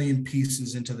 5 million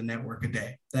pieces into the network a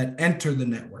day that enter the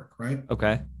network, right?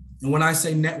 Okay. And when I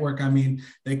say network, I mean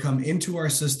they come into our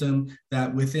system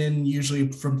that within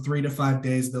usually from 3 to 5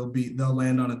 days, they'll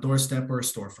land on a doorstep or a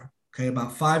storefront. Okay,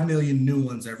 about 5 million new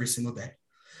ones every single day.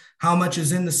 How much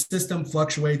is in the system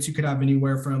fluctuates. You could have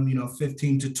anywhere from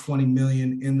 15 to 20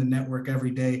 million in the network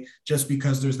every day, just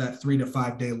because there's that 3 to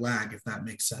 5 day lag, if that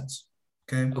makes sense.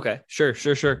 Okay. Okay. Sure.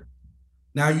 Sure. Sure.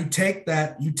 Now you take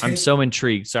that, I'm so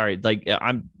intrigued. Sorry. Like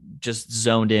I'm just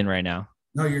zoned in right now.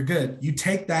 no, you're good. You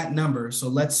take that number. So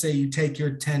let's say you take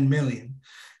your 10 million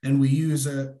and we use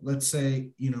let's say,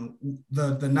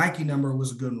 the Nike number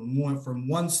was a good one. We went from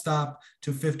one stop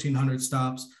to 1,500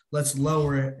 stops. Let's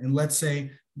lower it. And let's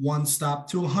say one stop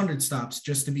to 100 stops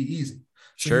just to be easy.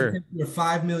 So you Sure. take your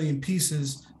 5 million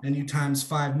pieces and you times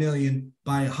 5 million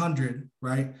by 100,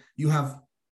 right? You have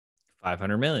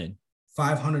 500 million.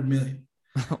 500 million.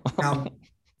 Now,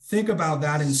 think about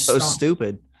that in So stops.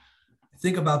 stupid.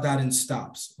 Think about that in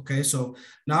stops. Okay. So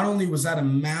not only was that a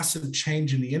massive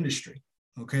change in the industry,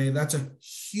 okay, that's a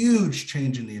huge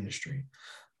change in the industry.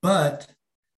 But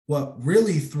what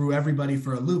really threw everybody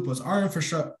for a loop was our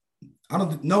infrastructure.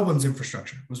 No one's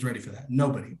infrastructure was ready for that.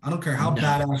 Nobody. I don't care how No.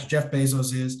 badass Jeff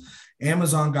Bezos is.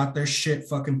 Amazon got their shit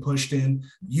fucking pushed in.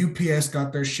 UPS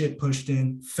got their shit pushed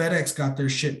in. FedEx got their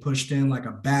shit pushed in like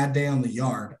a bad day on the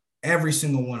yard. Every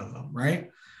single one of them, right?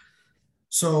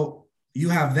 So you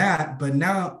have that, but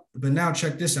now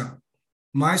check this out.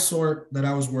 My sort that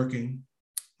I was working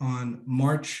on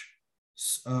March,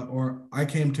 or I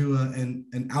came to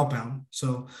an outbound.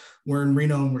 So we're in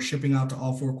Reno and we're shipping out to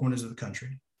all four corners of the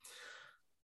country.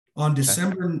 On Okay.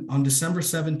 December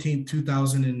 17th,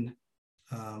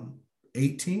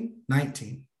 2018,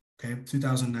 19, okay,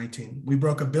 2019, we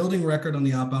broke a building record on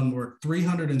the outbound work,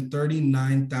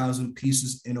 339,000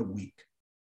 pieces in a week.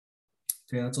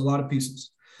 Okay, that's a lot of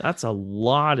pieces. That's a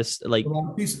lot of A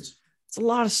lot of pieces. It's a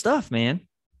lot of stuff, man.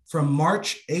 From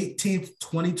March 18th,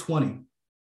 2020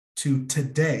 to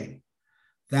today,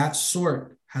 that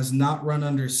sort has not run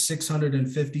under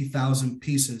 650,000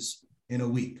 pieces in a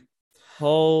week.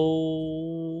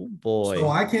 Oh boy. So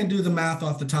I can't do the math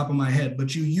off the top of my head,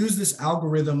 but you use this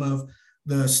algorithm of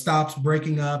the stops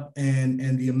breaking up and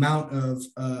the amount of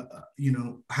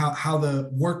how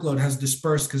the workload has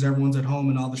dispersed because everyone's at home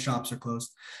and all the shops are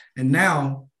closed. And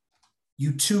now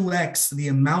you 2x the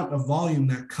amount of volume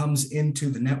that comes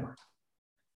into the network.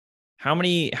 How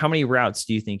many routes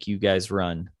do you think you guys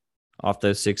run off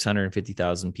those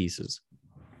 650,000 pieces?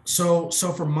 So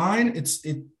for mine,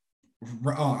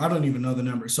 I don't even know the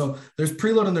number. So there's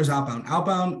preload and there's outbound.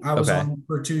 Outbound, I was on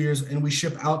for 2 years, and we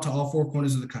ship out to all four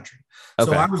corners of the country.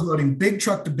 So I was loading big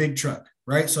truck to big truck,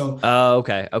 right? So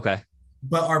okay.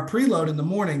 But our preload in the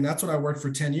morning, that's what I worked for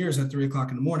 10 years at 3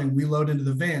 o'clock in the morning. We load into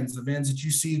the vans that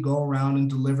you see go around and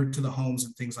deliver to the homes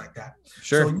and things like that.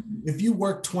 Sure. So if you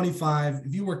work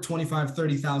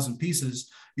 30,000 pieces,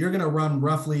 you're going to run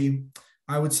roughly,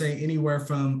 I would say, anywhere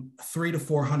from 300 to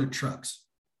 400 trucks.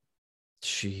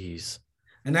 Jeez.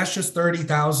 And that's just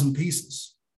 30,000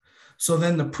 pieces. So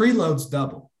then the preloads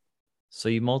double. So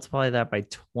you multiply that by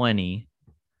 20,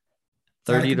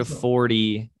 30 to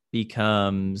 40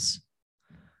 becomes,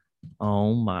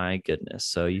 oh my goodness.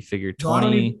 So you figure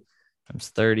 20 times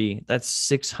 30, that's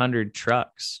 600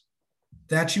 trucks.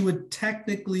 That you would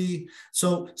technically,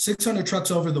 so 600 trucks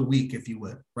over the week, if you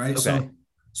would, right? Okay.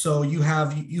 So you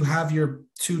have your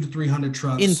 200 to 300 In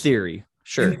trucks theory,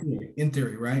 sure. in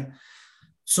theory, right?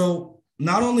 So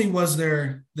not only was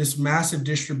there this massive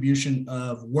distribution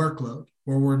of workload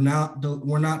where we're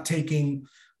not taking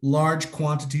large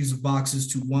quantities of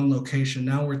boxes to one location.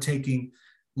 Now we're taking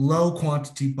low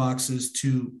quantity boxes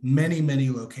to many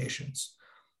locations.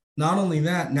 Not only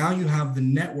that, now you have the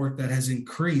network that has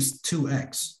increased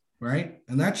 2x, right?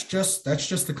 And that's just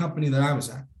the company that I was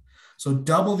at. So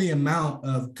double the amount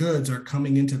of goods are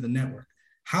coming into the network.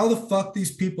 How the fuck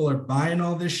these people are buying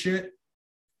all this shit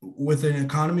with an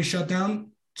economy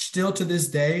shutdown still to this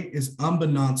day is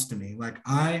unbeknownst to me. Like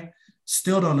I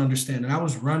still don't understand. And I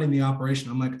was running the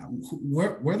operation. I'm like,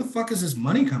 where the fuck is this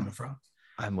money coming from?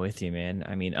 I'm with you, man.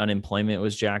 I mean, unemployment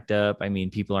was jacked up. I mean,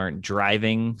 people aren't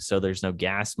driving, so there's no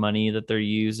gas money that they're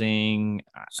using.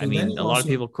 I So then mean, you a lot of also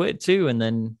people quit too, and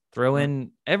then throw right,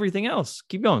 in everything else.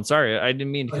 Keep going. Sorry, I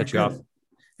didn't mean to you're cut you off. good.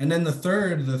 And then the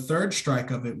third strike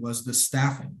of it was the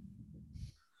staffing,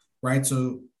 right?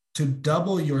 So to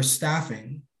double your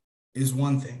staffing is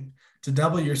one thing. To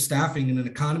double your staffing in an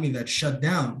economy that's shut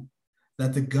down,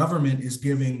 that the government is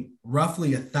giving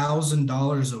roughly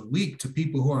 $1,000 a week to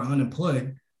people who are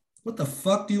unemployed. What the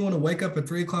fuck do you want to wake up at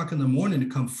 3 o'clock in the morning to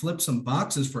come flip some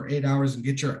boxes for 8 hours and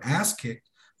get your ass kicked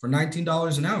for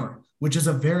 $19 an hour, which is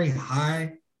a very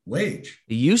high wage?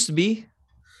 It used to be.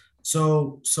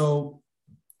 So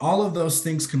all of those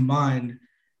things combined,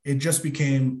 it just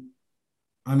became,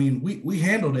 I mean, we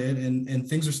handled it and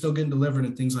things are still getting delivered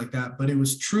and things like that. But it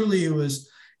was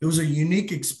a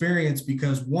unique experience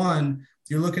because one,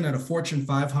 you're looking at a Fortune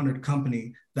 500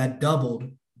 company that doubled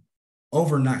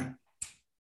overnight.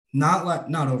 Not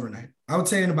overnight. I would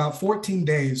say in about 14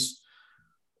 days,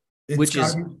 it's Which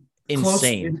got to is be close. It,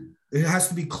 insane. it has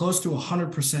to be close to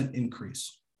 100%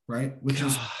 increase, right? Which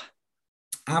is God.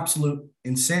 absolute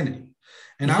insanity.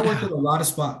 And I worked Yeah. at a lot of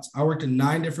spots. I worked in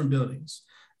 9 different buildings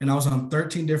and I was on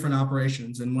 13 different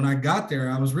operations. And when I got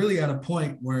there, I was really at a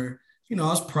point where, I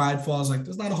was prideful. I was like,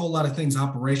 there's not a whole lot of things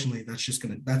operationally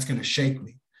that's gonna shake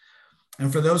me.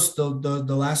 And for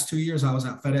the last 2 years I was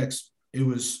at FedEx, it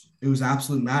was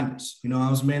absolute madness. I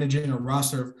was managing a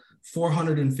roster of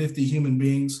 450 human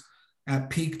beings at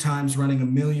peak times running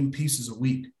 1 million pieces a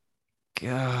week.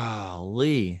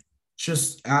 Golly.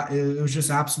 It was just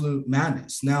absolute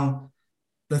madness. Now,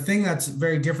 the thing that's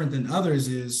very different than others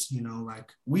is,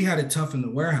 like we had it tough in the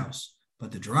warehouse,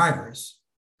 but the drivers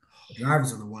are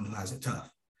the one who has it tough.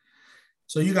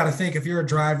 So you got to think if you're a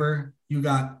driver, you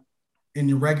got in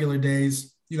your regular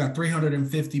days, you got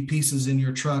 350 pieces in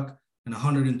your truck and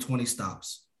 120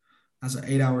 stops. That's an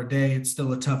 8-hour day. It's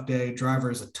still a tough day.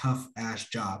 Driver is a tough ass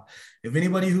job. If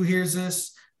anybody who hears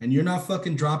this and you're not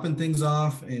fucking dropping things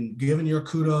off and giving your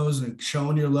kudos and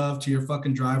showing your love to your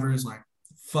fucking drivers, like,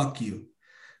 fuck you.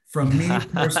 From me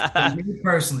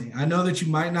personally, I know that you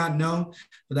might not know,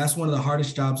 but that's one of the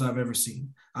hardest jobs I've ever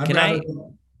seen. I'd Can rather, I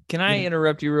can I yeah,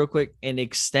 interrupt you real quick and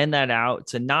extend that out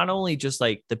to not only just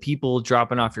like the people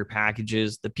dropping off your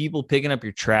packages, the people picking up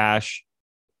your trash,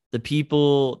 the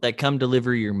people that come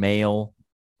deliver your mail,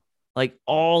 like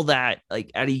all that,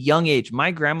 like at a young age.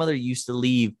 My grandmother used to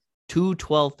leave 2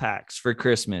 12 packs for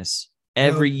Christmas hell,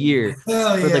 every year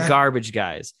hell for the yeah. garbage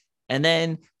guys. And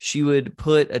then she would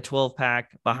put a 12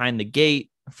 pack behind the gate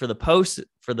for the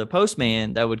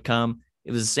postman that would come.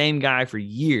 It was the same guy for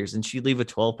years, and she'd leave a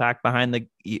 12 pack behind the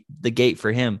gate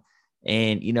for him.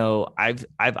 And I've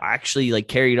actually like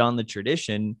carried on the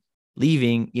tradition,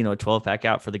 leaving a 12 pack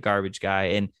out for the garbage guy.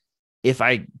 And if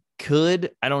I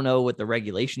could, I don't know what the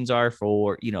regulations are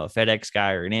for a FedEx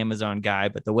guy or an Amazon guy,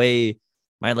 but the way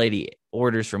my lady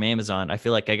orders from Amazon, I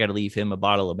feel like I got to leave him a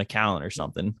bottle of Macallan or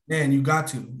something. Man, you got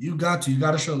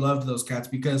to show love to those cats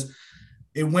because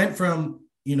it went from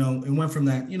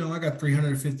that, I got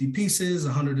 350 pieces,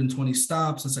 120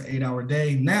 stops. That's an 8-hour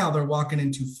day. Now they're walking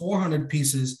into 400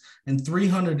 pieces and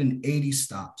 380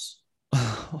 stops.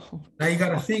 Now you got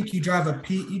to think you drive a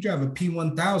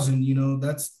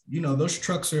P1000, those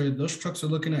trucks are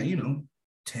looking at,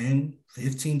 10,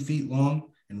 15 feet long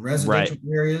in Right. residential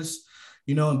areas,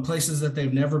 in places that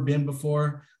they've never been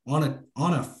before on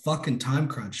a fucking time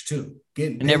crunch too.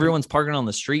 Getting And paid, everyone's parking on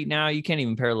the street now. You can't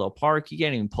even parallel park. You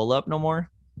can't even pull up no more.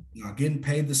 getting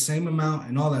paid the same amount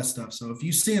and all that stuff. So if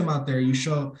you see them out there, you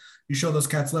show those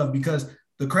cats love because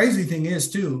the crazy thing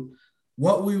is too,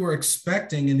 what we were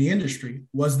expecting in the industry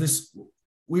was this.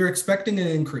 We were expecting an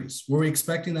increase. Were we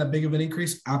expecting that big of an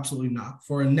increase? Absolutely not.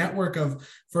 For a network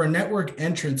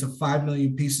entrance of 5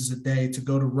 million pieces a day to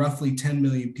go to roughly 10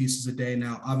 million pieces a day.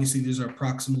 Now, obviously, these are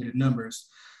approximated numbers,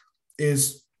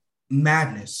 is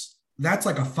madness. That's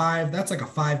like a 5,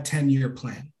 10-year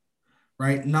plan,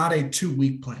 right? Not a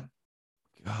 2-week plan.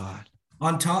 God.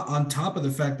 On top of the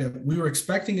fact that we were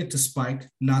expecting it to spike,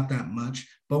 not that much,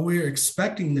 but we were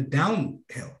expecting the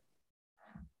downhill.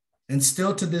 And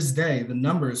still to this day, the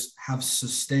numbers have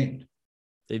sustained.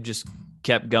 They've just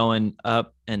kept going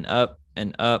up and up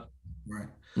and up. Right.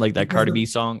 Like that Because Cardi B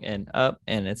song, and up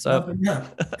and it's up. Yeah,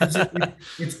 because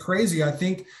it's crazy. I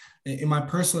think, in my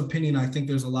personal opinion, I think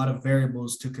there's a lot of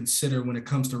variables to consider when it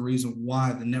comes to reason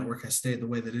why the network has stayed the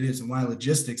way that it is and why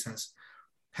logistics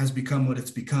has become what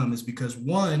it's become. Is because,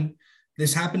 one,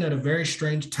 this happened at a very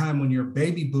strange time when your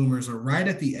baby boomers are right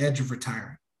at the edge of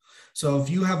retiring. So if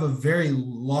you have a very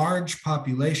large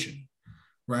population,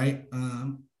 right,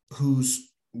 who's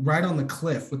right on the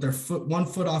cliff with their one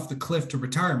foot off the cliff to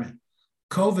retirement,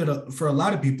 COVID, for a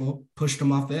lot of people, pushed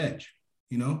them off the edge.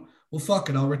 Well, fuck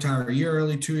it. I'll retire a year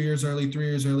early, 2 years early, 3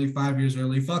 years early, 5 years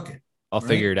early. Fuck it. I'll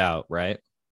figure it out. Right.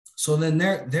 So then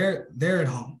they're at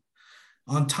home,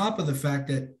 on top of the fact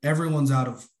that everyone's out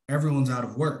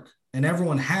of work, and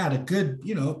everyone had a good,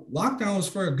 lockdown was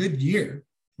for a good year.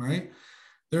 Right.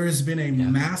 There has been a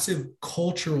massive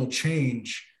cultural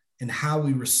change in how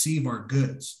we receive our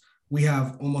goods. We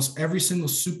have almost every single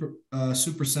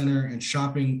super center and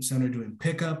shopping center doing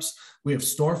pickups. We have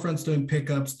storefronts doing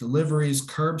pickups, deliveries,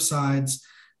 curbsides.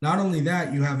 Not only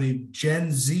that, you have a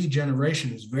Gen Z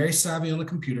generation who's very savvy on the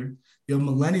computer. You have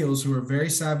millennials who are very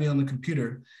savvy on the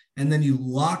computer. And then you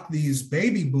lock these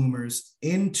baby boomers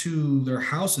into their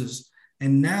houses.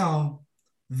 And now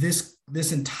this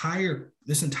entire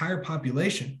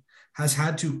population has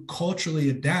had to culturally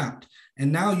adapt.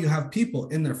 And now you have people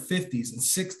in their 50s and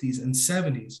 60s and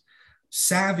 70s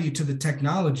savvy to the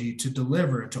technology to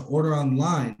deliver, to order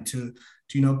online, to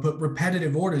put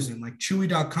repetitive orders in. Like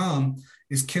Chewy.com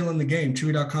is killing the game.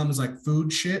 Chewy.com is like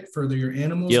food shit for your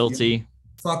animals. Guilty. Yeah,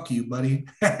 fuck you, buddy.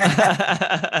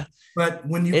 But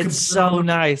when you it's so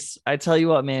nice. I tell you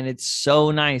what, man, it's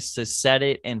so nice to set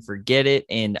it and forget it.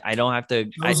 And I don't have to,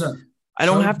 I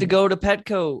don't have to go to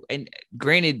Petco. And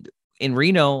granted, in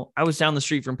Reno, I was down the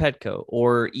street from Petco,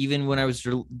 or even when I was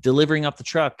delivering up the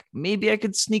truck, maybe I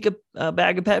could sneak a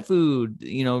bag of pet food,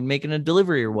 making a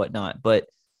delivery or whatnot. But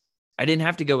I didn't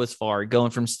have to go as far, going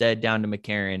from Stead down to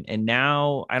McCarran. And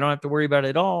now I don't have to worry about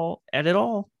it all. And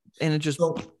it's just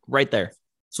right there.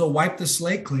 So wipe the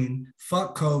slate clean.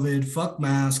 Fuck COVID, fuck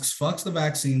masks, fucks the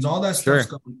vaccines, all that stuff's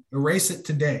going. Erase it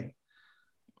today.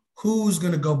 Who's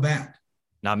going to go back?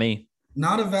 Not me.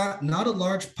 Not a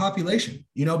large population,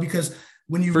 because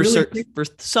when you for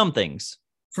some things,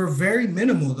 for very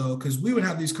minimal though, because we would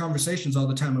have these conversations all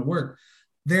the time at work,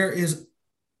 there is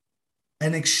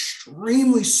an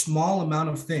extremely small amount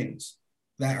of things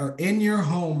that are in your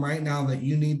home right now that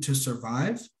you need to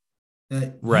survive,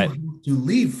 that you have to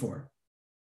leave for.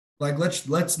 Like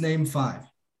let's name 5.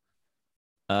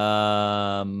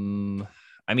 I mean,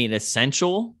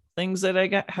 essential things that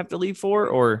I have to leave for,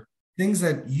 or things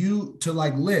that to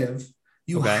live,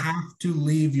 you have to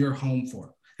leave your home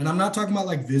for. And I'm not talking about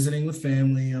like visiting with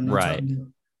family. I'm not talking about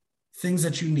things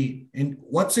that you need. And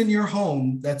what's in your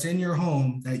home that's in your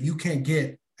home that you can't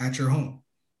get at your home?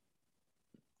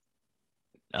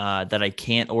 That I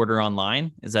can't order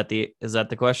online. Is that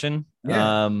the question?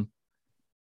 Yeah.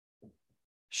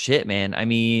 Shit, man. I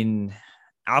mean,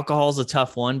 alcohol's a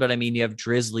tough one, but I mean, you have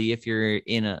Drizzly if you're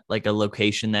in a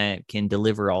location that can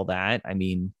deliver all that. I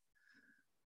mean,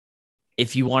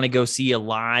 if you want to go see a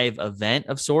live event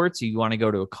of sorts, you want to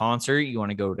go to a concert, you want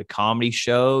to go to a comedy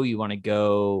show, you want to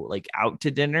go out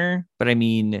to dinner. But I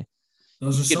mean,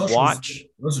 those are socials.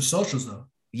 Those are socials though.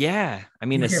 Yeah. I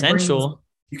mean, essential.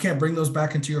 You can't bring those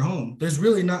back into your home. There's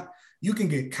really not. You can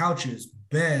get couches,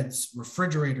 beds,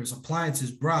 refrigerators, appliances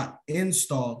brought,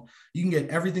 installed. You can get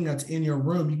everything that's in your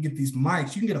room. You can get these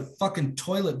mics. You can get a fucking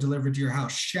toilet delivered to your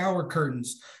house, shower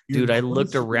curtains. Dude, I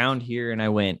looked around here and I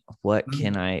went, what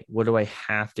do I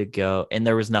have to go? And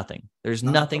there was nothing. There's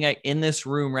nothing in this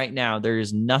room right now. There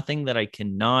is nothing that I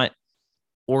cannot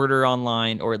order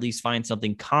online, or at least find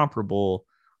something comparable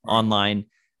online.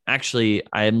 Actually,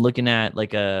 I'm looking at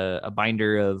a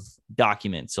binder of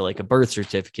documents. So a birth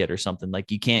certificate or something.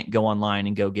 You can't go online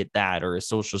and go get that, or a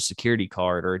social security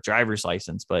card or a driver's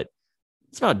license, but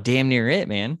it's about damn near it,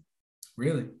 man.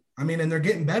 Really? I mean, and they're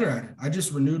getting better at it. I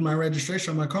just renewed my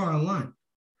registration on my car online.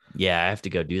 Yeah, I have to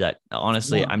go do that.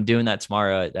 Honestly, I'm doing that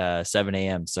tomorrow at 7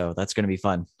 a.m. So that's going to be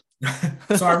fun.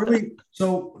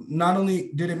 So not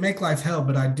only did it make life hell,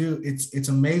 but it's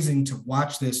amazing to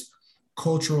watch this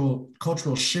cultural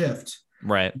shift,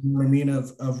 right? You know what I mean,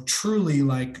 of truly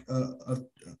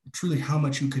truly how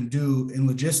much you can do in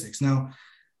logistics. Now,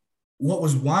 what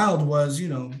was wild was,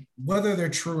 whether they're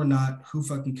true or not, who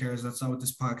fucking cares? That's not what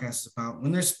this podcast is about.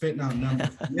 When they're spitting out numbers,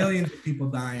 millions of people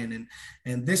dying,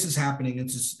 and this is happening.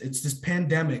 It's this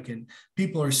pandemic, and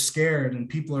people are scared, and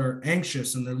people are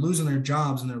anxious, and they're losing their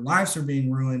jobs, and their lives are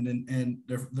being ruined, and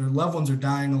their loved ones are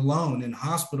dying alone in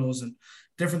hospitals and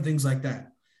different things like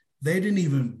that. They didn't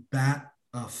even bat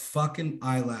a fucking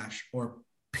eyelash or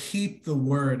peep the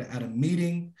word at a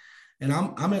meeting. And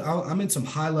I'm in some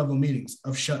high level meetings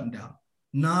of shutting down.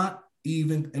 Not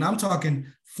even, and I'm talking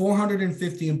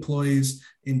 450 employees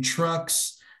in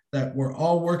trucks that were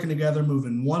all working together,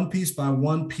 moving one piece by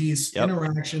one piece,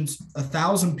 interactions,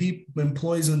 1,000 people,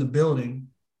 employees in the building.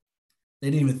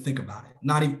 They didn't even think about it.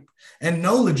 Not even, and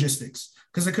no logistics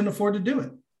because they couldn't afford to do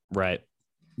it. Right.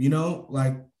 It's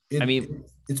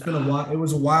been a while. It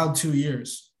was a wild 2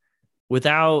 years.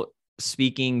 Without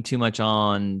speaking too much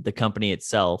on the company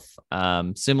itself,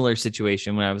 similar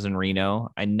situation when I was in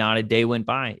Reno. Not a day went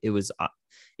by. It was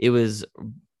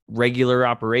regular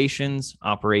operations,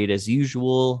 operate as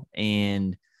usual,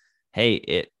 and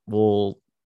hey, we'll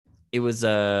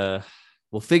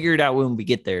figure it out when we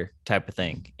get there type of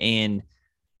thing. And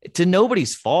to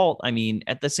nobody's fault. I mean,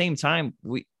 at the same time,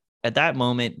 at that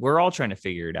moment, we're all trying to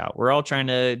figure it out. We're all trying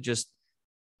to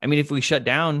if we shut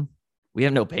down, we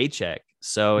have no paycheck.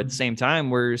 So at the same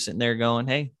time, we're sitting there going,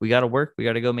 hey, we got to work. We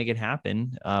got to go make it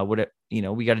happen. We got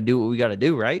to do what we got to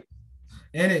do. Right.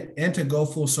 And to go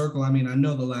full circle. I mean, I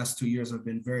know the last 2 years have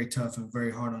been very tough and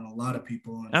very hard on a lot of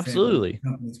people. And absolutely.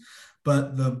 Companies,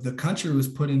 but the country was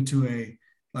put into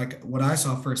what I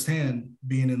saw firsthand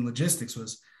being in logistics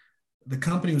was the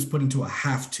company was put into a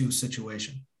have to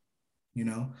situation,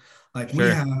 sure.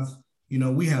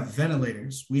 We have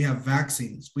ventilators, we have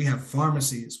vaccines, we have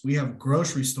pharmacies, we have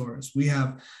grocery stores, we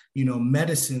have,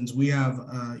 medicines, we have,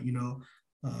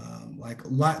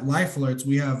 life alerts,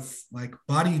 we have like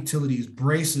body utilities,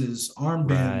 braces,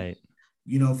 armband,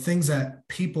 right. Things that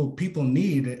people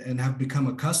need and have become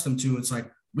accustomed to. It's like,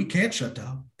 we can't shut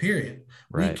down, period.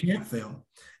 Right. We can't fail.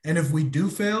 And if we do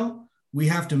fail, we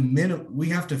have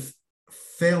to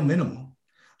fail minimal.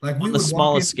 Like on the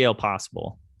smallest scale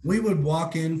possible. We would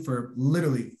walk in for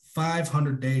literally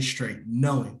 500 days straight,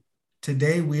 knowing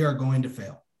today we are going to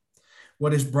fail.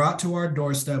 What is brought to our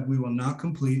doorstep, we will not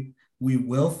complete. We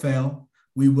will fail.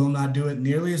 We will not do it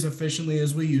nearly as efficiently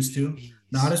as we used to,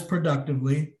 not as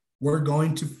productively. We're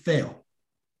going to fail.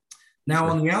 Now,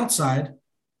 on the outside,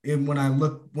 when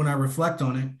I reflect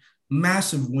on it,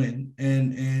 massive win.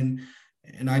 And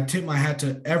I tip my hat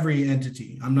to every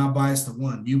entity. I'm not biased to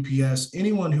one. UPS,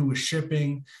 anyone who was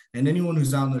shipping and anyone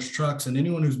who's out in those trucks and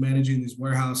anyone who's managing these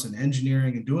warehouse and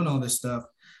engineering and doing all this stuff,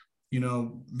 they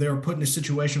were put in a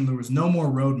situation where there was no more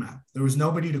roadmap. There was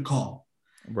nobody to call.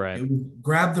 Right. It was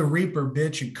grab the reaper,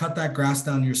 bitch, and cut that grass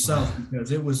down yourself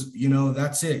because it was,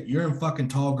 that's it. You're in fucking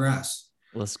tall grass.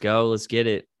 Let's go. Let's get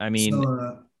it. I mean,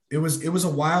 it was a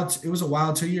wild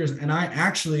 2 years. And I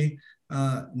actually,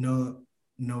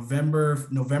 November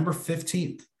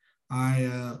 15th,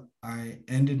 I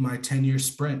ended my 10-year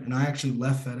sprint and I actually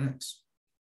left FedEx.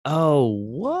 Oh,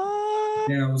 what?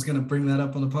 Yeah, I was gonna bring that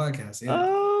up on the podcast. Yeah.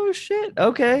 Oh shit.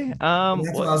 Okay.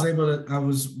 That's why I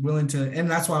was willing to, and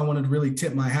that's why I wanted to really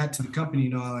tip my hat to the company.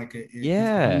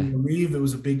 It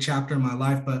was a big chapter in my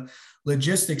life, but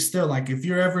logistics still, like if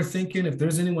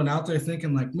there's anyone out there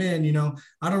thinking like, man,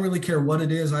 I don't really care what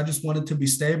it is. I just want it to be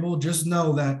stable. Just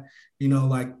know that,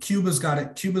 Cuba's got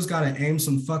to aim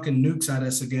some fucking nukes at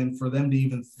us again for them to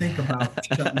even think about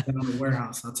shutting down the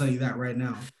warehouse. I'll tell you that right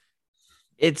now.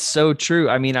 It's so true.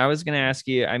 I mean, I was going to ask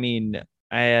you,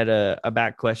 I had a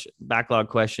backlog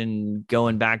question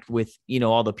going back with,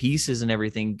 all the pieces and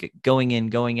everything going in,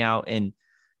 going out. And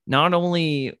not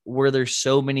only were there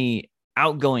so many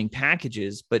outgoing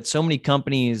packages, but so many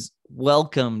companies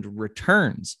welcomed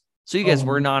returns. So you guys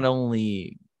were not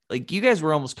only you guys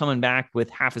were almost coming back with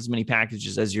half as many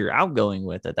packages as you're outgoing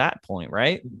with at that point,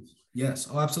 right? Yes.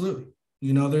 Oh, absolutely.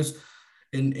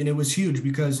 And it was huge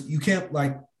because you can't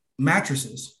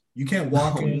mattresses. You can't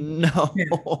walk in. No.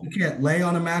 You can't lay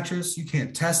on a mattress. You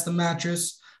can't test the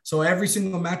mattress. So every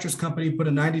single mattress company put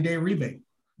a 90-day rebate.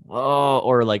 Oh,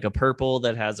 or like a purple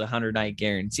that has a 100-night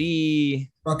guarantee.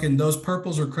 Fucking those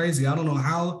purples are crazy. I don't know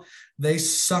how they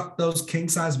suck those king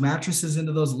size mattresses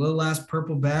into those little ass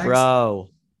purple bags, bro.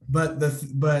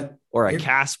 Or a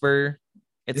Casper.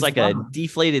 It's like a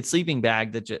deflated sleeping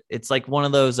bag it's like one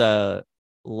of those the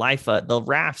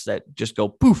rafts that just go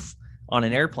poof on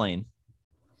an airplane.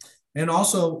 And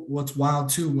also what's wild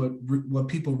too, what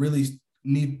people really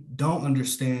don't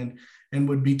understand and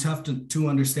would be tough to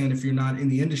understand if you're not in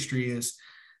the industry is,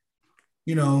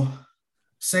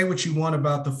 say what you want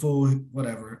about the fool,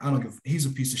 whatever. I don't give. He's a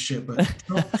piece of shit. But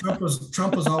Trump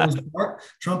was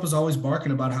always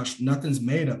barking about how nothing's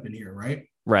made up in here, right?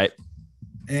 Right.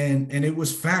 And it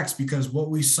was facts, because what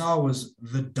we saw was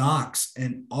the docks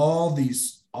and all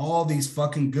these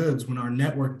fucking goods. When our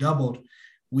network doubled,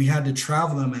 we had to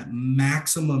travel them at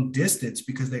maximum distance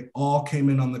because they all came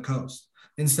in on the coast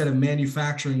instead of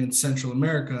manufacturing in Central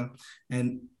America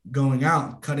and going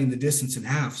out, cutting the distance in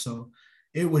half. So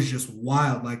it was just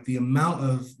wild. Like the amount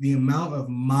of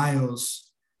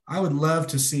miles. I would love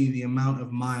to see the amount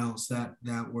of miles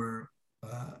that were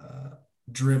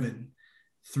driven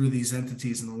through these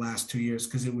entities in the last 2 years,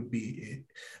 because it would be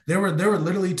there were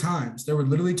literally times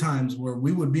where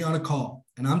we would be on a call,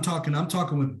 and I'm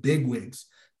talking with big wigs,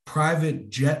 private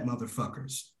jet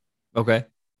motherfuckers, Okay.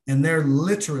 and they're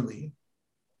literally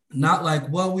not like,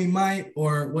 well, we might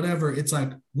or whatever. It's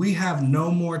like, we have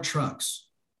no more trucks.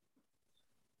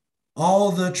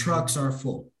 All the trucks are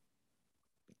full.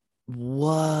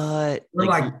 What? We're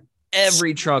like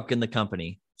every truck in the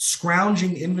company.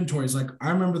 Scrounging inventories. Like, I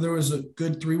remember there was a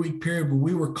good 3-week period where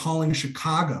we were calling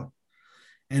Chicago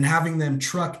and having them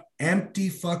truck empty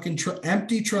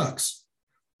trucks,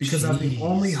 because that's the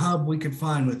only hub we could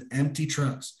find with empty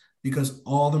trucks, because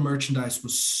all the merchandise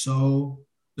was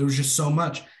there was just so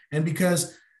much. And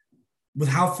because with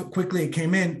how quickly it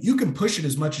came in, you can push it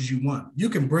as much as you want. You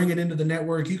can bring it into the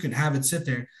network, you can have it sit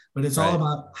there, but it's all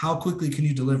about how quickly can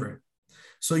you deliver it.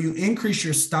 So you increase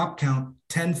your stop count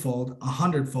 10-fold,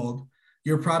 100-fold,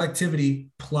 your productivity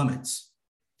plummets.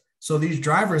 So these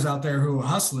drivers out there who are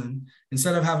hustling,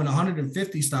 instead of having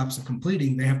 150 stops and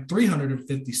completing, they have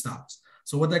 350 stops.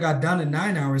 So what they got done in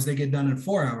 9 hours, they get done in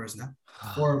 4 hours now.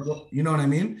 Or, you know what I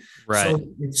mean? Right. So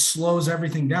it slows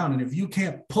everything down. And if you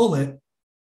can't pull it,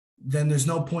 then there's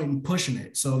no point in pushing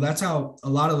it. So that's how a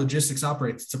lot of logistics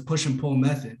operates. It's a push and pull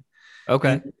method.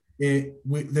 Okay. They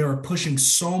were pushing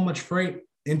so much freight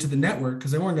into the network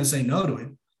because they weren't going to say no to it.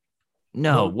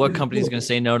 No, what company is going to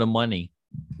say no to money?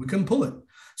 We couldn't pull it.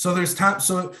 So there's time.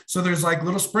 So there's like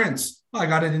little sprints. Oh, I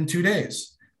got it in 2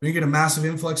 days. When you get a massive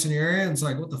influx in your area, and it's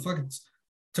like, what the fuck? It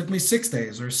took me 6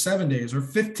 days or 7 days or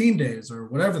 15 days or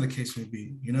whatever the case may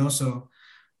be, you know? So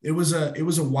it was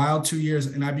a wild 2 years,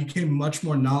 and I became much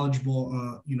more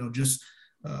knowledgeable, just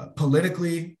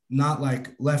politically, not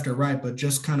like left or right, but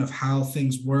just kind of how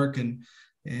things work and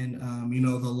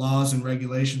the laws and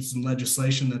regulations and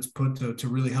legislation that's put to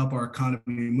really help our economy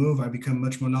move. I become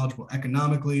much more knowledgeable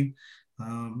economically,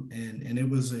 and it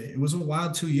was a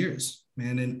wild 2 years,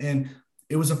 man, and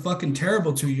it was a fucking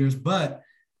terrible 2 years, but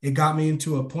it got me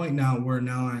into a point now where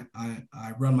now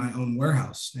I run my own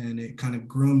warehouse, and it kind of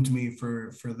groomed me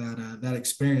for that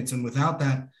experience. And without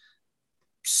that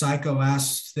psycho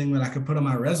ass thing that I could put on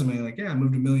my resume, like, yeah, I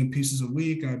moved 1 million pieces a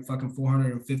week. I had fucking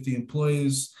 450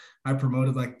 employees. I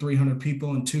promoted like 300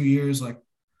 people in 2 years. Like,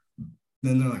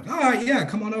 then they're like, all right, yeah,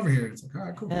 come on over here. It's like, all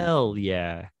right, cool. Hell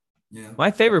yeah. Yeah.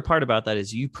 My favorite part about that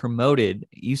is you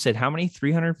said how many?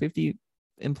 350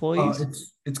 employees?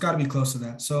 It's got to be close to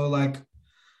that. So like,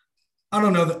 I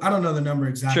don't know the number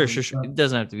exactly. Sure. It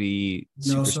doesn't have to be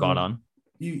super spot on.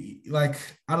 I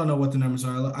don't know what the numbers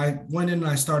are. I went in and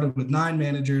I started with 9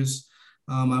 managers.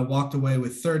 I walked away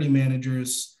with 30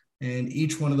 managers, and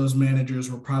each one of those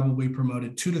managers were probably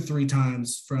promoted 2 to 3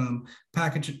 times, from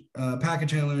package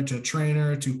handler to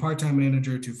trainer to part-time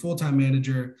manager to full-time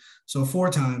manager. So 4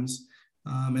 times.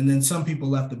 And then some people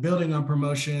left the building on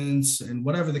promotions and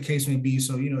whatever the case may be.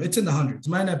 So, it's in the hundreds.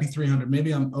 It might not be 300.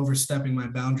 Maybe I'm overstepping my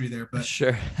boundary there, but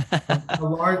sure.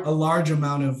 a large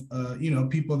amount of,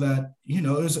 people that,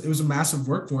 it was a massive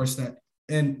workforce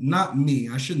and not me.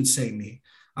 I shouldn't say me.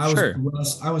 I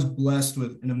was blessed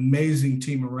with an amazing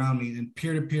team around me, and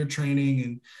peer-to-peer training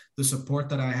and the support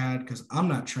that I had, because I'm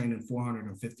not training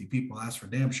 450 people. That's for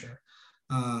damn sure.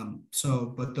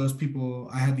 But those people,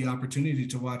 I had the opportunity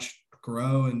to watch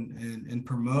grow and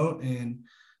promote, and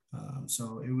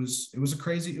so it was a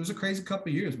crazy couple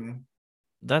of years, man.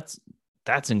 That's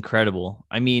incredible.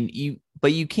 I mean,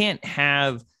 you can't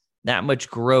have that much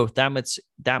growth, that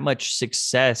much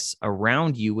success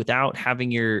around you without having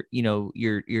your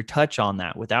touch on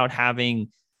that, without having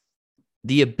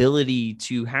the ability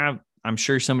to have, I'm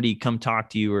sure, somebody come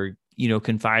talk to you or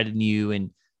confide in you.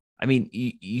 And I mean,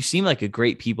 you seem like a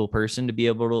great people person to be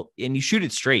able to, and you shoot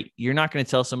it straight. You're not going to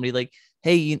tell somebody like,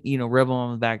 hey, rub them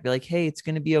on the back. Be like, hey, it's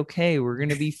going to be okay. We're going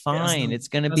to be fine. It's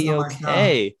going to be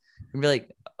okay. And be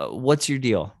like, what's your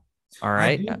deal? All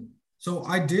right. So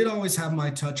I did always have my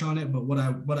touch on it, but what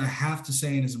I have to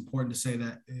say, and is important to say,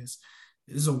 that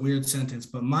is a weird sentence,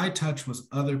 but my touch was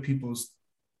other people's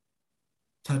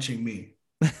touching me.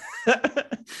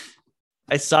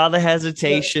 I saw the Yeah, you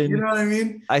hesitation. know what I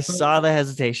mean? I But saw the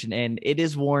hesitation and it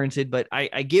is warranted, but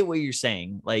I get what you're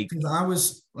saying. Like, because I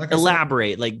was, like I said,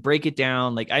 elaborate, like break it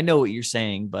down. Like, I know what you're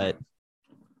saying, but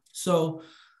so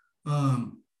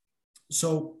um,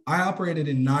 so I operated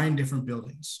in 9 different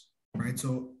buildings, right?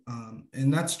 So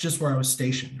and that's just where I was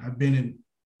stationed. I've been in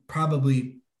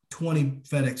probably 20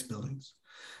 FedEx buildings.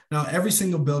 Now, every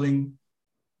single building,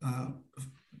 uh,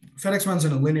 FedEx runs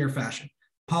in a linear fashion.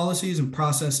 Policies and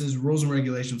processes, rules and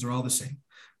regulations are all the same.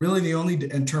 Really, the only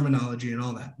and terminology and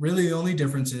all that. Really, the only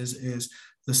difference is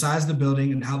the size of the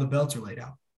building and how the belts are laid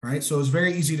out. Right. So it's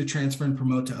very easy to transfer and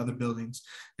promote to other buildings.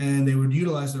 And they would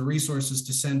utilize their resources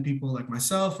to send people like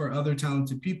myself or other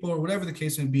talented people or whatever the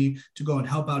case may be to go and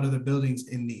help out other buildings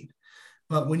in need.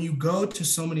 But when you go to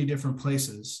so many different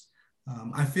places,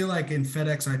 I feel like in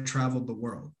FedEx, I traveled the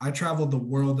world. I traveled the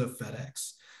world of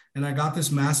FedEx. And I got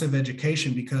this massive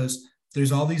education because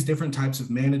there's all these different types of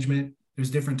management,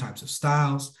 there's different types of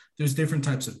styles, there's different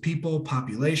types of people,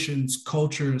 populations,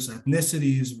 cultures,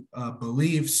 ethnicities,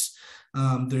 beliefs.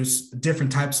 There's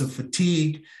different types of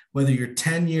fatigue, whether you're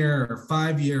 10-year or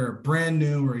 5-year or brand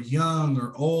new or young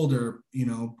or old or,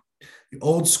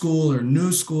 old school or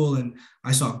new school. And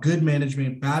I saw good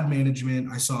management, bad management.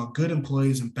 I saw good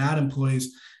employees and bad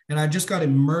employees. And I just got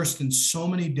immersed in so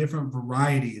many different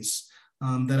varieties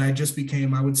that I just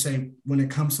became, I would say, when it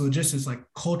comes to logistics, like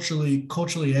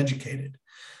culturally educated.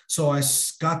 So I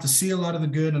got to see a lot of the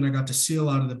good and I got to see a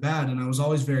lot of the bad. And I was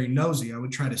always very nosy. I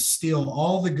would try to steal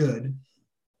all the good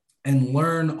and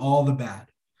learn all the bad.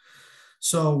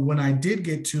 So when I did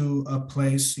get to a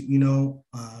place,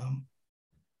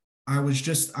 I would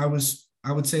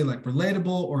say like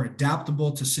relatable or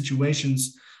adaptable to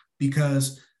situations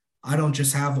because I don't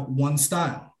just have one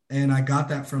style. And I got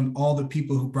that from all the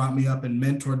people who brought me up and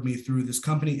mentored me through this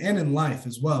company and in life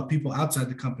as well, people outside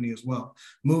the company as well.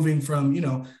 Moving from,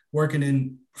 working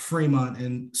in Fremont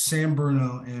and San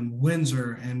Bruno and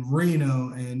Windsor and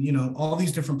Reno and, all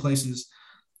these different places.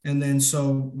 And then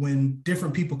so when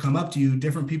different people come up to you,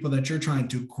 different people that you're trying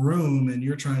to groom and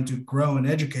you're trying to grow and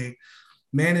educate,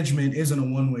 management isn't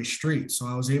a one-way street. So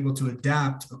I was able to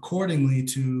adapt accordingly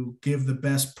to give the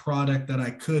best product that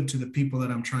I could to the people that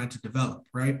I'm trying to develop.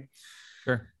 Right.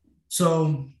 sure.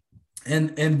 So,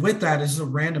 and with that, this is a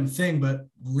random thing, but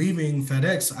leaving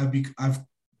FedEx, I've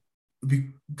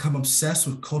become obsessed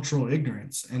with cultural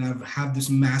ignorance. And I've had this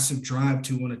massive drive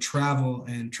to want to travel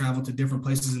and travel to different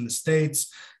places in the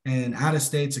States and out of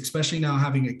states, especially now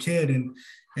having a kid. And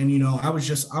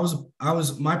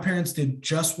my parents did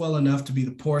just well enough to be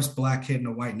the poorest Black kid in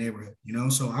a white neighborhood,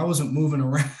 so I wasn't moving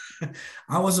around.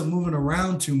 I wasn't moving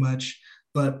around too much,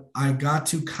 but I got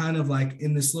to kind of like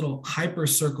in this little hyper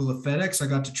circle of FedEx, I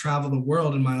got to travel the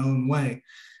world in my own way.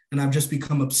 And I've just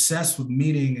become obsessed with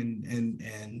meeting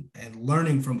and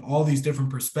learning from all these different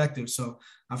perspectives. So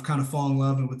I've kind of fallen in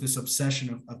love with this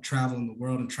obsession of traveling the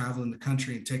world and traveling the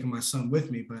country and taking my son with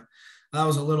me. But that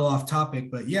was a little off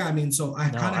topic, but yeah, I mean, so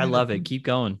I love it. Keep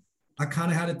going. I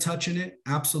kind of had a touch in it.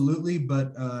 Absolutely.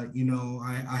 But,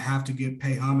 I have to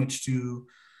pay homage to,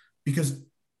 because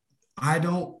I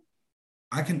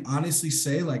can honestly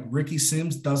say like Ricky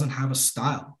Sims doesn't have a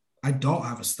style. I don't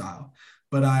have a style,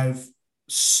 but I've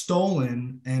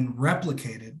stolen and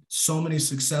replicated so many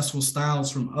successful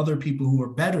styles from other people who are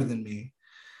better than me.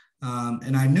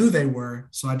 And I knew they were,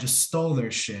 so I just stole their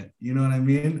shit. You know what I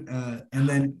mean? And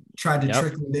then tried to Yep.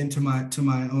 trickle it into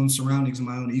my own surroundings and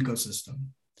my own ecosystem.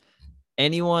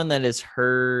 Anyone that has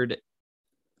heard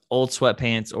Old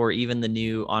Sweatpants or even the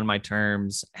new On My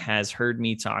Terms has heard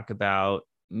me talk about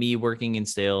me working in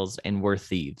sales and we're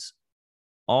thieves.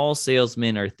 All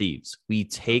salesmen are thieves. We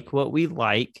take what we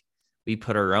like, we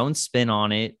put our own spin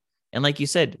on it. And like you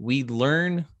said, we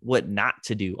learn what not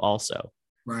to do also.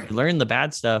 Right. We learn the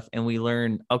bad stuff and we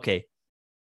learn, okay,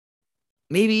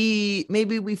 maybe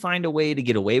we find a way to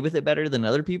get away with it better than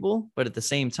other people. But at the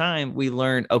same time, we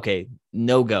learn, okay,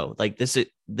 no go. Like this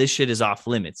shit is off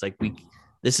limits. Like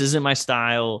this isn't my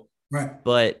style. Right.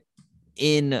 But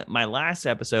in my last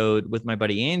episode with my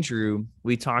buddy Andrew,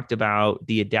 we talked about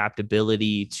the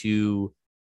adaptability to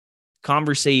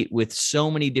conversate with so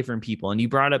many different people. And you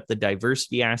brought up the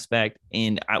diversity aspect.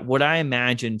 And what I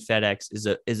imagine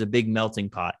FedEx is a big melting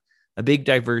pot, a big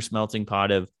diverse melting pot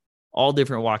of all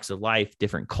different walks of life,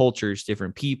 different cultures,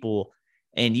 different people.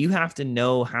 And you have to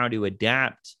know how to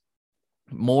adapt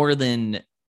more than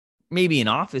maybe an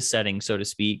office setting, so to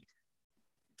speak,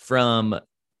 from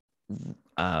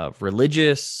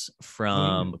religious,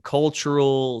 from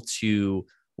cultural to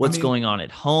what's going on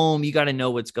at home. You got to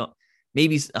know what's going.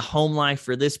 maybe a home life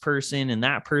for this person and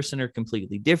that person are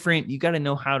completely different. You got to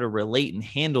know how to relate and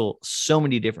handle so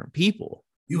many different people.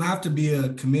 You have to be a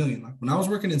chameleon. Like when I was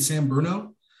working in San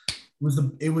Bruno,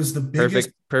 it was the biggest.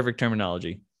 Perfect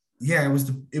terminology. Yeah, it was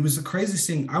the craziest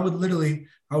thing. I would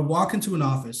walk into an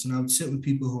office and I would sit with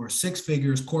people who are six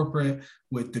figures corporate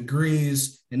with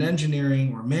degrees in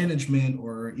engineering or management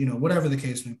or whatever the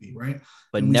case may be, right?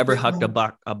 But And we never sit hucked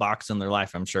down. a box in their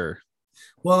life, I'm sure.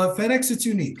 Well, at FedEx, it's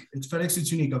unique. It's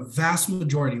unique. A vast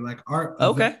majority, like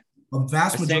Okay. a I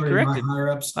vast stand majority of my corrected. higher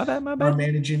ups My bad. My are bad.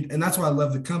 managing, and that's why I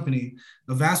love the company.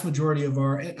 A vast majority of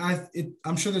our, and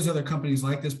I'm sure there's other companies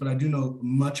like this, but I do know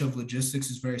much of logistics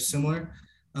is very similar,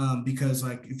 because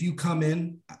like if you come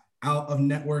in out of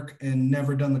network and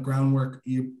never done the groundwork,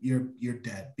 you're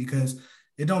dead because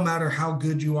it don't matter how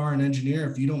good you are an engineer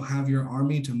if you don't have your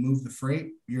army to move the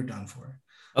freight, you're done for.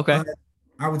 Okay. But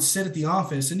I would sit at the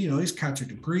office and, these cats are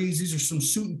degrees. These are some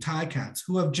suit and tie cats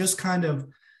who have just kind of,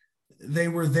 they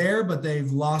were there, but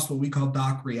they've lost what we call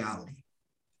doc reality,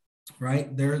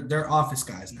 right? They're office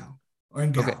guys now or in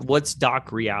Okay. gals. What's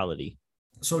doc reality?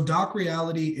 So doc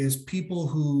reality is people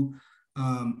who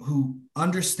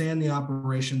understand the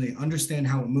operation. They understand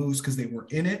how it moves because they were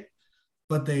in it,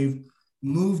 but they've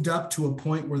moved up to a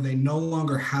point where they no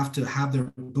longer have to have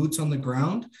their boots on the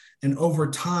ground. And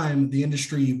over time, the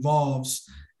industry evolves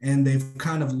and they've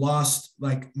kind of lost,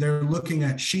 like they're looking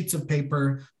at sheets of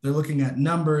paper, they're looking at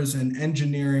numbers and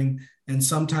engineering. And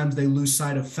sometimes they lose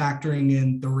sight of factoring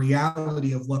in the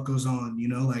reality of what goes on,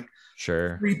 like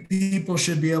Sure. three people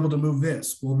should be able to move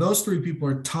this. Well, those three people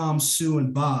are Tom, Sue,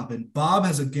 and Bob. And Bob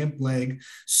has a gimp leg.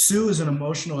 Sue is an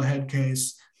emotional head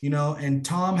case, and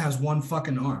Tom has one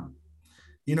fucking arm.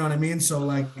 You know what I mean? So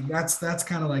like that's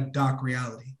kind of like doc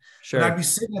reality. But I'd Sure. be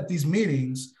sitting at these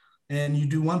meetings and you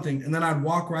do one thing, and then I'd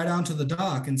walk right onto the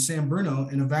dock in San Bruno,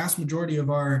 and a vast majority of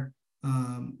our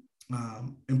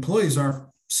employees are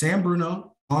San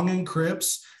Bruno, Long and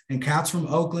Crips, and cats from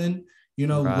Oakland,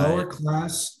 lower Right.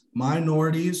 class,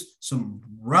 minorities, some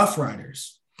rough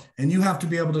riders. And you have to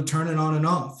be able to turn it on and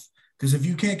off. Because if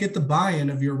you can't get the buy-in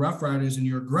of your rough riders and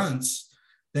your grunts,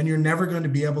 then you're never going to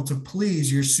be able to please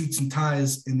your suits and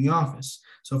ties in the office.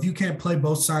 So if you can't play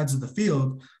both sides of the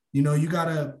field, you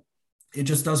gotta, it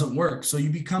just doesn't work. So you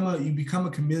become a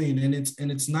chameleon, and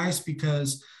it's nice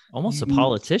because Almost a you,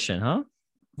 politician, huh?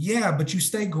 yeah, but you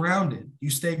stay grounded. You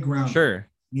stay grounded, Sure.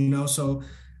 so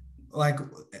like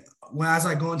as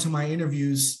I go into my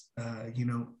interviews,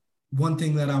 one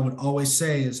thing that I would always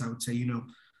say is I would say,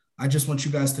 I just want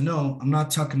you guys to know I'm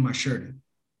not tucking my shirt in.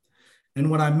 And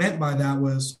what I meant by that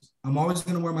was I'm always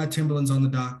going to wear my Timberlands on the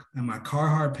dock and my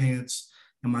Carhartt pants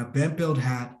and my bent build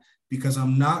hat because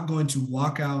I'm not going to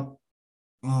walk out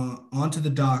onto the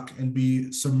dock and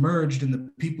be submerged in the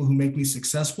people who make me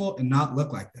successful and not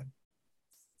look like them.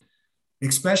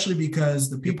 Especially because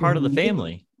the You're people part of the who look,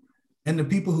 family. and the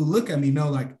people who look at me know,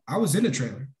 like, I was in a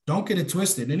trailer. Don't get it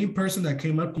twisted. Any person that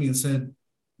came up to me and said,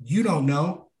 you don't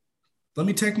know, let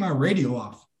me take my radio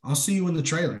off. I'll see you in the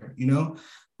trailer.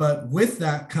 But with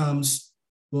that comes,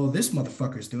 well, this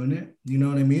motherfucker's doing it. You know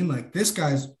what I mean? Like this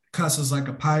guy's cusses like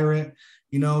a pirate.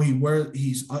 He's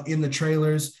in the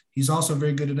trailers. He's also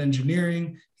very good at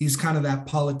engineering. He's kind of that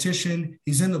politician.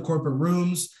 He's in the corporate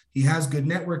rooms. He has good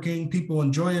networking. People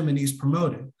enjoy him, and he's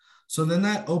promoted. So then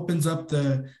that opens up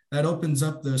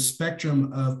the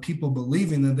spectrum of people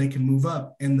believing that they can move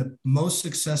up. And the most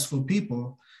successful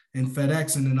people in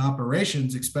FedEx and in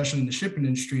operations, especially in the shipping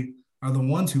industry, are the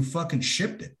ones who fucking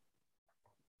shipped it.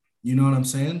 You know what I'm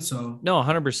saying? So No,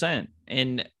 100%.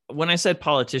 And when I said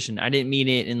politician, I didn't mean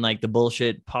it in like the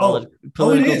bullshit it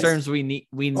political is. terms we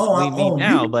Oh, mean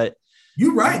now, but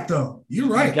you're right though. You're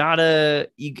you right. gotta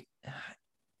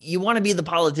you want to be the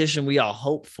politician we all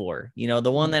hope for,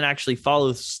 the one that actually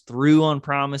follows through on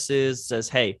promises, says,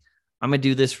 hey, I'm gonna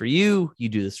do this for you, you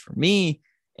do this for me,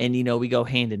 and we go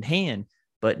hand in hand,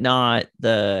 but not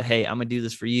the, hey, I'm gonna do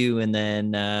this for you and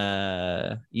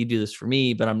then you do this for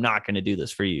me, but I'm not gonna do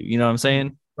this for you. You know what I'm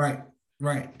saying? Right.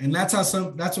 Right. And that's how those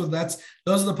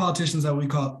are the politicians that we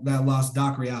call that lost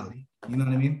doc reality. You know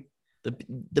what I mean?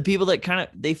 The people that kind of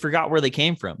they forgot where they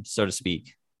came from, so to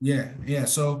speak. Yeah. Yeah.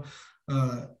 So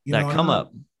That come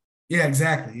up. yeah,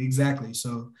 exactly.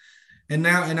 So and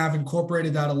I've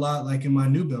incorporated that a lot, like in my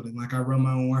new building. Like I run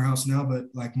my own warehouse now, but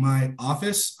like my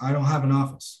office, I don't have an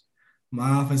office. My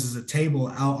office is a table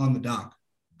out on the dock.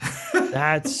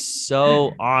 That's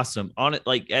so awesome. On it,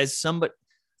 like as somebody,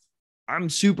 I'm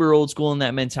super old school in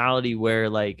that mentality where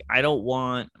like I don't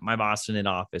want my boss in an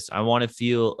office. I want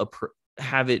to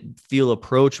have it feel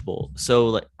approachable. So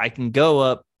like I can go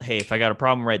up, hey, if I got a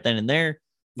problem right then and there,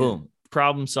 Yeah. boom,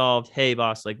 problem solved. Hey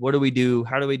boss, like, what do we do?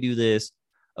 How do we do this?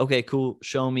 Okay, cool.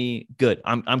 Show me. Good.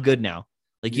 I'm good now.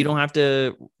 Like, you Yeah. don't have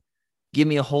to give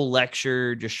me a whole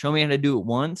lecture. Just show me how to do it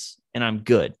once and I'm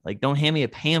good. Like, don't hand me a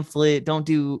pamphlet. Don't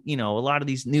do, a lot of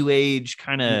these new age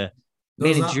kind Yeah. of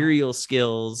Those managerial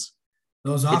skills.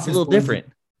 those It's a office little boys, different.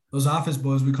 those office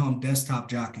boys, we call them desktop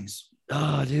jockeys.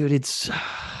 Oh, dude,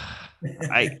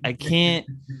 I can't.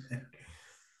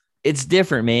 It's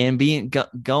different, man.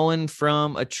 Going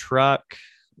from a truck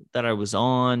that I was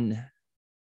on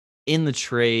in the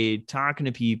trade, talking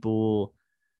to people,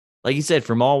 like you said,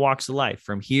 from all walks of life,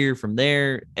 from here, from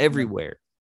there, Yeah. everywhere,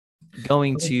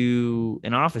 going to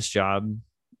an office job,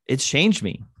 it's changed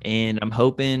me. And I'm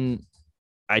hoping.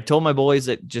 I told my boys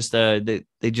that that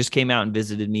they just came out and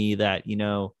visited me, that,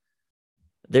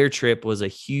 their trip was a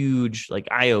huge like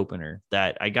eye opener,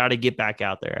 that I got to get back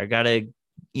out there. I got to,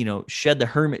 shed the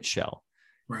hermit shell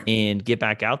Right. and get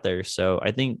back out there. So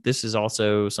I think this is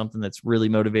also something that's really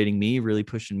motivating me, really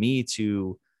pushing me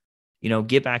to,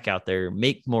 get back out there,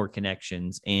 make more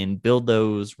connections and build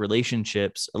those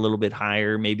relationships a little bit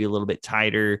higher, maybe a little bit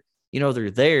tighter. They're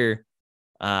there.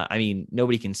 I mean,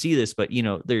 nobody can see this, but,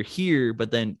 they're here,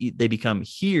 but then they become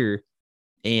here.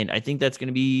 And I think that's going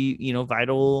to be,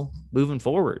 vital moving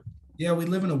forward. Yeah, we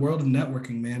live in a world of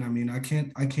networking, man. I mean, I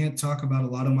can't talk about a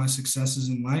lot of my successes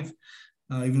in life,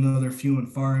 even though they're few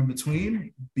and far in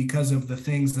between, because of the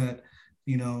things that,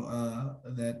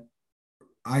 that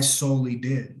I solely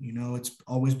did. It's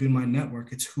always been my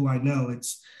network. It's who I know.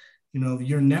 It's,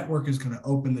 your network is going to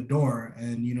open the door,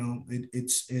 and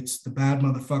it's the bad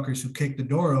motherfuckers who kick the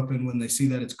door open when they see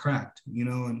that it's cracked.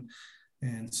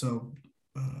 And so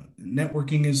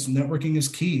networking is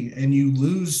key, and you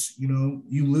lose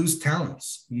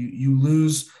talents, you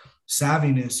lose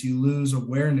savviness, you lose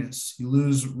awareness, you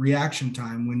lose reaction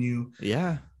time when you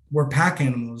Yeah. we're pack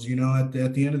animals. At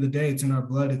the end of the day, it's in our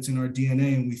blood, it's in our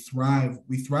DNA, and we thrive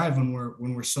when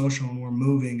we're social and we're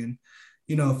moving. And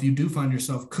if you do find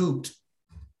yourself cooped,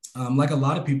 like a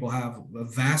lot of people have, a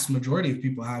vast majority of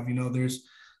people have, there's,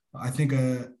 I think,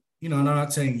 and I'm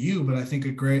not saying you, but I think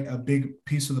a big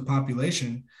piece of the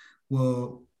population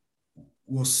will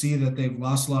see that they've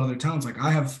lost a lot of their talents. Like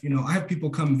I have people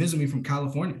come visit me from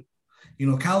California.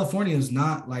 California is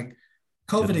not like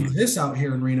COVID exists out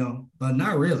here in Reno, but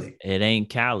not really. It ain't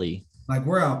Cali. Like,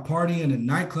 we're out partying and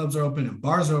nightclubs are open and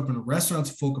bars are open and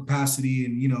restaurants are full capacity.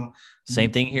 And,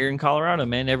 Same thing here in Colorado,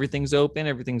 man. Everything's open.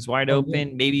 Everything's wide oh, yeah.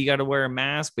 open. Maybe you got to wear a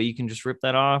mask, but you can just rip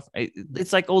that off.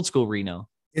 It's like old school Reno.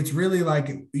 It's really like,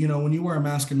 when you wear a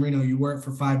mask in Reno, you wear it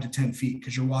for 5 to 10 feet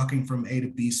because you're walking from A to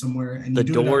B somewhere, and The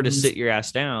you do it door to sit your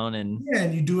ass down. and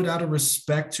you do it out of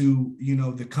respect to,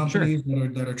 the companies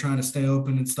that are trying to stay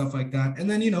open and stuff like that. And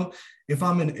then, if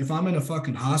I'm in a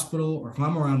fucking hospital, or if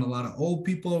I'm around a lot of old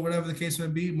people or whatever the case may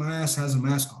be, my ass has a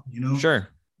mask on. Sure.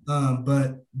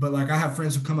 But like, I have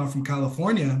friends who come out from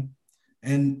California,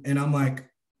 and I'm like,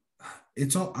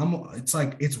 it's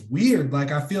like, it's weird.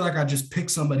 Like, I feel like I just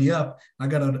picked somebody up. I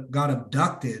got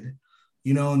abducted,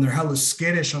 and they're hella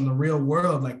skittish on the real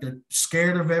world. Like, they're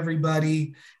scared of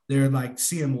everybody. They're like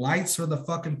seeing lights for the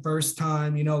fucking first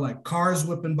time, like cars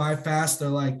whipping by fast. They're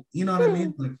like, you know what I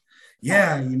mean? Like,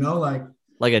 yeah,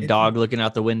 like a dog looking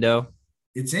out the window.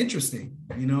 It's interesting.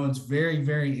 It's very,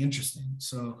 very interesting.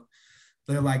 So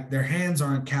they're like, their hands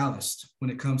aren't calloused when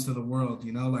it comes to the world,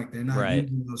 like they're not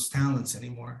using those talents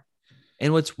anymore.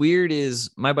 And what's weird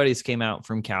is my buddies came out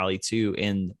from Cali too,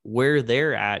 and where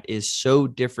they're at is so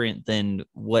different than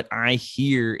what I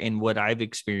hear and what I've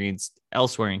experienced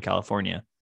elsewhere in California.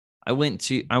 I went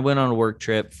on a work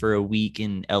trip for a week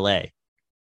in LA,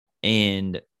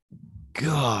 and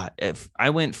God, if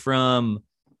I went from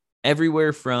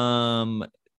everywhere from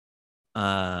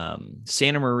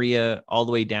Santa Maria all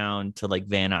the way down to like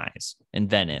Van Nuys and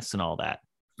Venice and all that.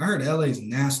 I heard LA's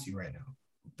nasty right now.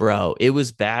 Bro, it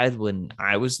was bad when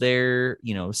I was there,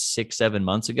 6-7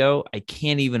 months ago. I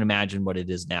can't even imagine what it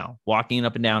is now. Walking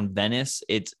up and down Venice,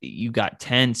 you got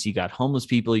tents, you got homeless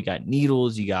people, you got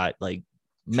needles, you got like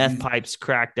meth pipes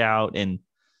cracked out, and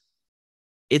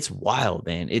it's wild,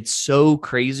 man. It's so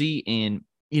crazy. And,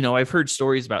 I've heard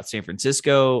stories about San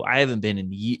Francisco. I haven't been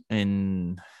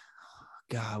in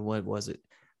God, what was it?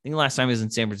 I think the last time I was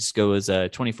in San Francisco was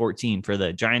 2014 for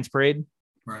the Giants parade.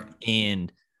 Right.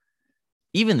 And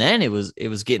even then it was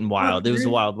getting wild. It was the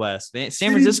Wild West, man.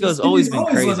 San Francisco has always been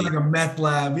crazy. Like a meth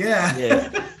lab.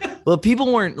 Yeah. Well,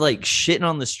 people weren't like shitting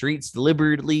on the streets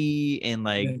deliberately and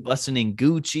like busting in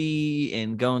Gucci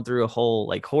and going through a whole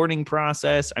like hoarding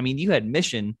process. I mean, you had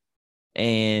Mission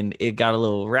and it got a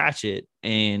little ratchet,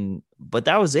 but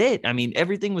that was it. I mean,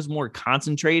 everything was more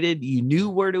concentrated. You knew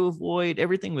where to avoid.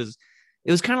 Everything was,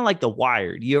 It was kind of like The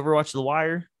Wire. Do you ever watch The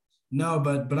Wire? No,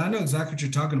 but I know exactly what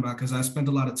you're talking about because I spent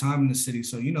a lot of time in the city.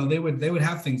 So they would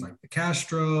have things like the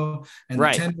Castro and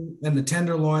Right. the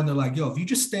Tenderloin. They're like, yo, if you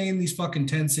just stay in these fucking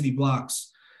 10 city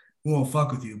blocks, we won't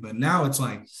fuck with you. But now it's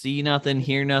like, See nothing,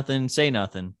 hear nothing, say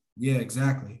nothing. yeah,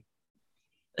 exactly.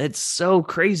 It's so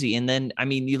crazy. And then, I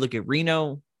mean, you look at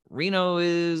Reno.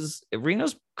 Reno's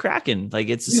cracking. Like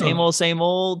it's the You same know, old, same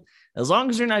old. As long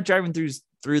as you're not driving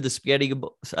through the spaghetti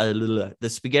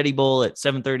bowl at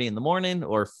 7:30 in the morning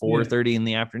or yeah. 4:30 in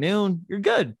the afternoon, you're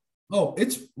good. Oh,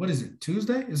 it's what is it?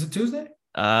 Tuesday? Is it Tuesday?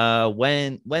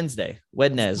 Wednesday.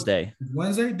 Wednesday,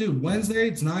 dude. Wednesday,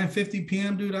 it's 9:50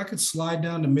 p.m. Dude, I could slide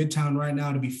down to Midtown right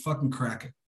now to be fucking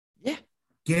cracking. Yeah.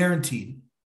 Guaranteed.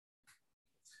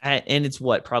 And it's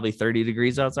what, probably 30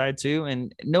 degrees outside too.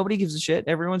 And nobody gives a shit.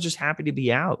 Everyone's just happy to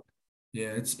be out.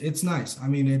 Yeah, it's nice. I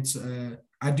mean,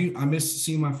 I miss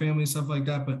seeing my family and stuff like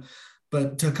that,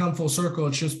 but to come full circle,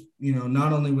 it's just,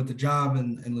 not only with the job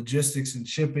and logistics and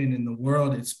shipping in the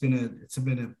world, it's been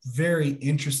a very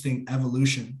interesting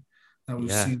evolution that we've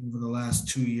Yeah. seen over the last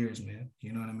 2 years, man.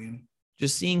 You know what I mean?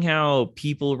 Just seeing how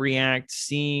people react,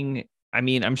 I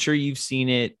mean, I'm sure you've seen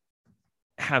it,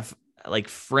 have like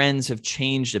friends have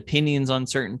changed opinions on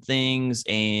certain things,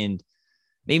 and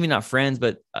maybe not friends,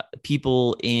 but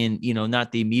people in,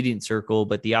 not the immediate circle,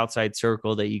 but the outside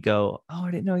circle that you go, oh,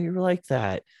 I didn't know you were like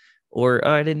that. Or,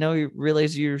 oh, I didn't know you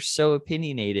realize you're so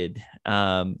opinionated.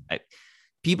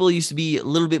 People used to be a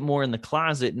little bit more in the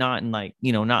closet, not in like,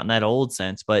 not in that old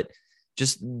sense, but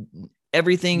just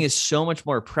everything is so much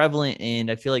more prevalent.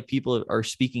 And I feel like people are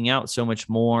speaking out so much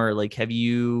more. Like, I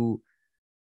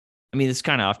mean, it's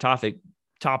kind of off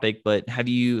topic, but have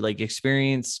you like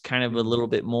experienced kind of a little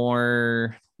bit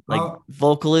more like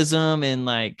vocalism and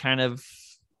like kind of,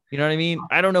 you know what I mean?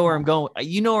 I don't know where I'm going.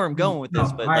 You know where I'm going with this,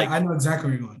 No, but I know exactly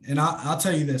where you're going. And I'll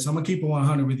tell you this. I'm going to keep it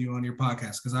 100 with you on your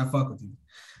podcast because I fuck with you.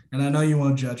 And I know you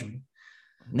won't judge me.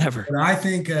 Never. But I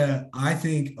think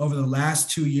over the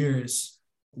last 2 years,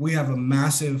 we have a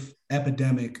massive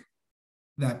epidemic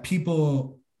that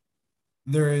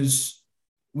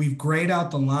we've grayed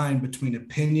out the line between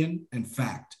opinion and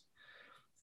fact.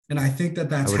 And I think that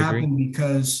that's happened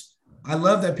because I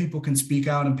love that people can speak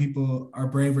out and people are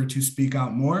braver to speak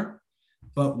out more.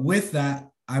 But with that,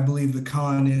 I believe the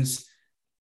con is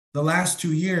the last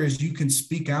 2 years, you can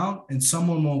speak out and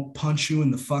someone won't punch you in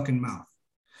the fucking mouth.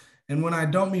 And when I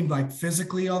don't mean like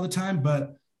physically all the time,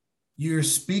 but you're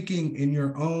speaking in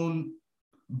your own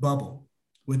bubble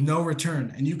with no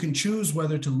return. And you can choose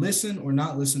whether to listen or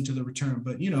not listen to the return.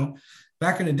 But,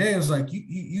 back in the day, it was like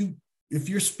if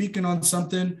you're speaking on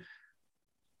something,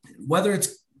 whether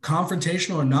it's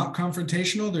confrontational or not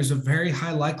confrontational, there's a very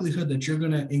high likelihood that you're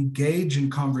going to engage in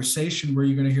conversation where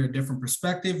you're going to hear a different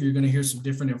perspective. You're going to hear some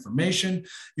different information.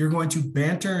 You're going to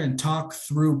banter and talk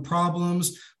through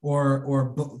problems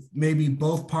or maybe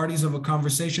both parties of a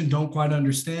conversation don't quite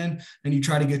understand. And you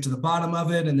try to get to the bottom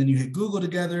of it. And then you hit Google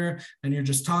together and you're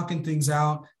just talking things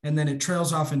out. And then it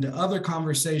trails off into other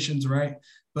conversations, right?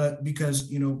 But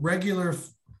because,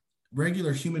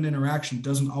 regular human interaction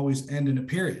doesn't always end in a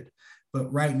period.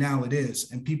 But right now it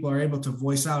is. And people are able to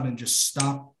voice out and just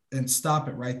stop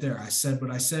it right there. I said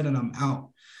what I said and I'm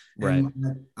out. Right.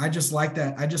 And I just like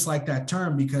that. I just like that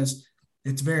term because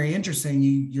it's very interesting.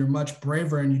 You're much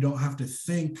braver and you don't have to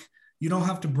think. You don't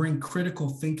have to bring critical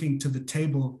thinking to the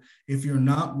table if you're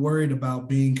not worried about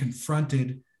being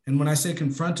confronted. And when I say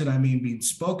confronted, I mean being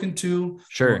spoken to.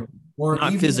 Sure. Or not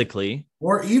even physically.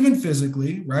 Or even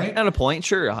physically, right? At a point,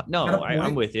 sure. No,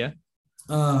 I'm with you.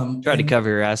 Try to cover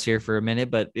your ass here for a minute,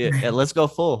 but let's go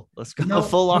full. Let's go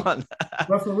full on.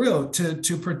 But for real,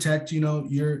 to protect,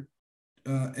 your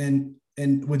and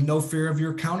with no fear of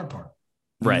your counterpart,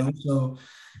 right? So,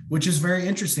 which is very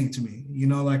interesting to me.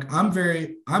 Like I'm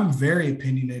very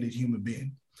opinionated human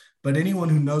being, but anyone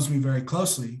who knows me very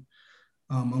closely,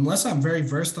 unless I'm very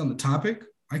versed on the topic,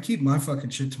 I keep my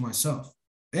fucking shit to myself.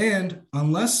 And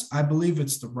unless I believe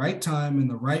it's the right time in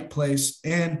the right place,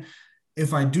 and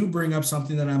if I do bring up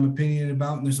something that I'm opinionated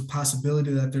about, and there's a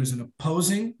possibility that there's an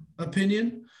opposing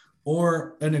opinion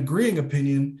or an agreeing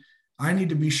opinion, I need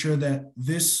to be sure that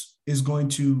this is going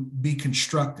to be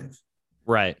constructive.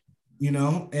 Right.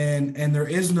 And there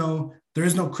is no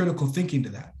critical thinking to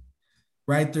that.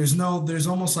 Right. There's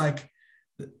almost like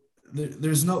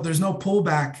there's no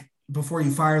pullback before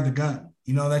you fire the gun.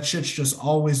 That shit's just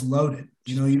always loaded.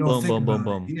 You don't think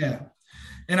about it. Yeah.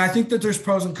 And I think that there's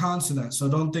pros and cons to that. So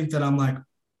don't think that I'm like,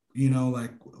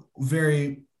 like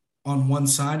very on one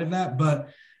side of that, but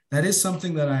that is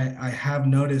something that I have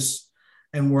noticed.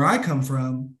 And where I come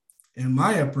from in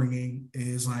my upbringing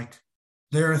is like,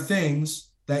 there are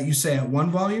things that you say at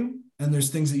one volume, and there's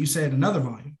things that you say at another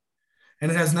volume. And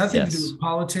it has nothing to do Yes. with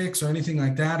politics or anything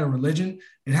like that or religion.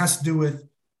 It has to do with,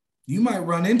 you might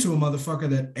run into a motherfucker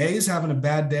that A, is having a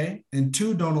bad day, and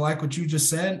 2, don't like what you just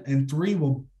said, and 3,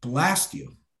 will blast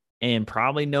you And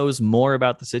probably knows more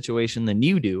about the situation than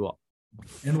you do.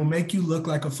 and will make you look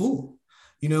like a fool,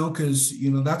 because,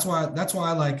 that's why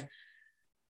I like,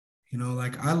 I'm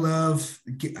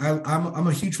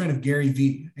a huge fan of Gary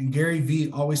Vee, and Gary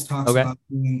Vee always talks Okay. about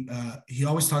he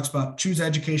always talks about choose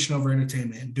education over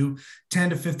entertainment and do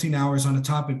 10 to 15 hours on a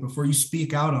topic before you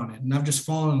speak out on it. And I've just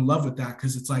fallen in love with that,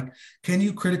 because it's like, can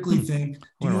you critically think?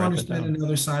 Do you understand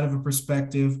another side of a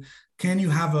perspective? Can you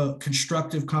have a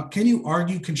can you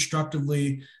argue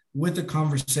constructively with the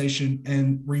conversation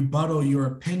and rebuttal your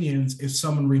opinions if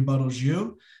someone rebuttals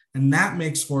you? And that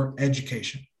makes for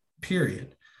education,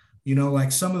 period.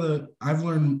 Like I've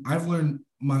learned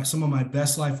some of my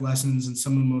best life lessons and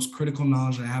some of the most critical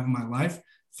knowledge I have in my life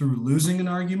through losing an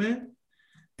argument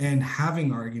and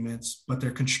having arguments, but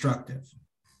they're constructive.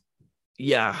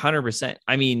 Yeah, 100%.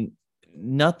 I mean,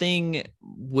 nothing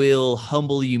will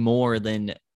humble you more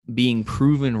than being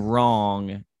proven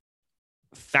wrong,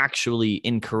 factually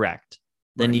incorrect.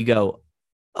 Then Right. you go,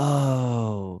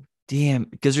 oh, damn,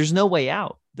 because there's no way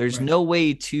out. There's Right. no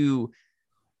way to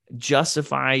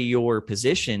justify your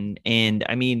position. And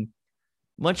I mean,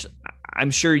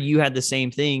 I'm sure you had the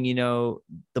same thing,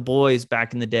 the boys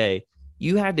back in the day,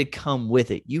 you had to come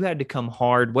with it. You had to come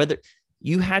hard, whether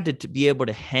you had to be able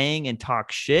to hang and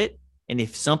talk shit. And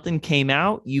if something came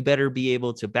out, you better be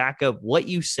able to back up what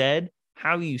you said,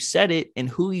 how you said it, and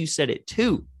who you said it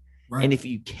to. Right. And if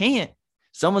you can't,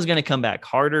 someone's going to come back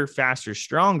harder, faster,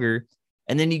 stronger.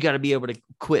 And then you got to be able to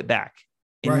quit back.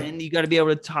 And Right. then you got to be able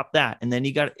to top that. And then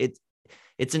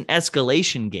it's an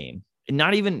escalation game. And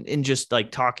not even in just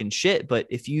like talking shit, but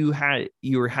if you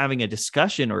were having a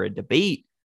discussion or a debate,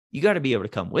 you got to be able to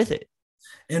come with it.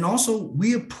 And also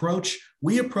we approach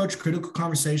critical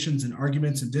conversations and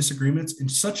arguments and disagreements in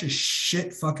such a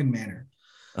shit fucking manner.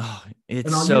 Oh,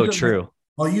 it's so true.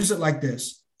 I'll use it like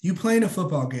this. You play in a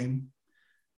football game,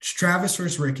 it's Travis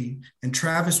versus Ricky, and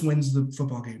Travis wins the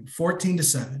football game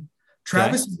 14-7.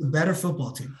 Travis is the better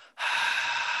football team.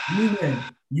 You win.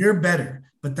 You're better.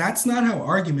 But that's not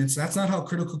how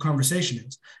critical conversation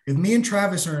is. If me and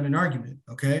Travis are in an argument,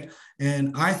 okay,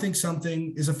 and I think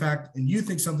something is a fact and you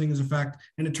think something is a fact,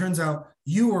 and it turns out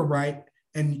you were right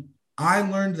and I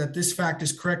learned that this fact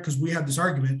is correct because we had this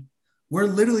argument, we're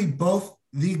literally both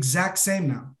the exact same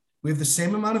now. We have the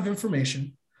same amount of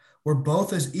information. We're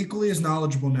both as equally as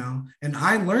knowledgeable now, and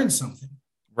I learned something.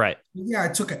 Right. Yeah, I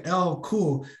took an L,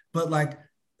 cool, but like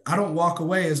I don't walk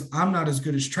away as I'm not as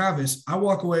good as Travis. I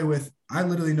walk away with I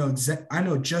literally know I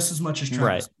know just as much as Travis.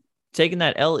 Right. Taking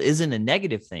that L isn't a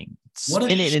negative thing.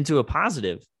 Spin it into a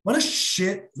positive. What a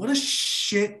shit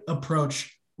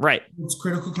approach. Right. It's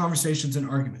critical conversations and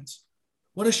arguments.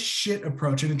 What a shit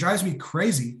approach. And it drives me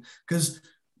crazy because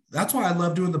that's why I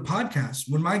love doing the podcast.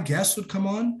 When my guests would come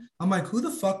on, I'm like, who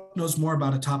the fuck knows more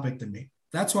about a topic than me?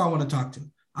 That's who I want to talk to.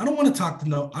 I don't want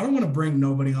to bring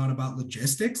nobody on about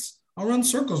logistics. I'll run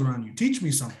circles around you. Teach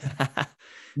me something.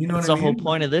 You know, that's what the whole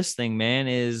point of this thing, man,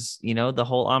 is, the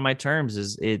whole on my terms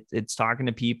is it's talking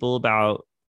to people about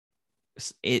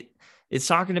it. It's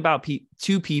talking about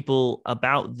to people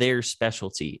about their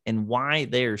specialty and why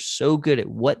they're so good at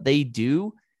what they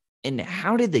do and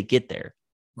how did they get there?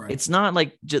 Right. It's not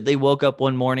like they woke up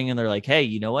one morning and they're like, hey,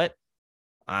 you know what?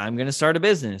 I'm going to start a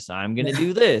business. I'm going to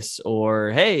do this.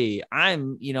 Or, hey, I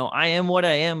am what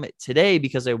I am today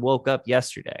because I woke up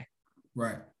yesterday.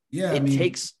 Right. Yeah. It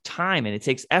takes time and it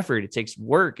takes effort. It takes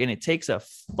work and it takes a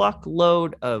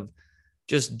fuckload of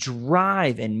just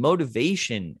drive and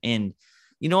motivation. And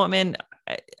you know what, man,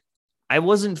 I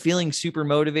wasn't feeling super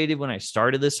motivated when I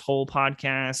started this whole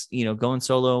podcast, going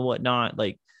solo and whatnot,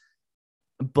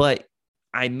 but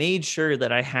I made sure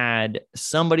that I had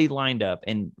somebody lined up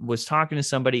and was talking to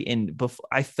somebody. And before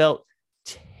I felt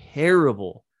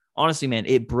terrible. Honestly, man,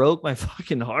 it broke my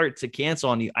fucking heart to cancel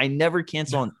on you. I never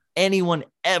cancel on anyone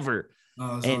ever.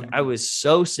 And I was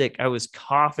so sick. I was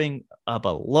coughing up a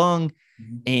lung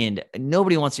and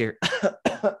nobody wants to hear,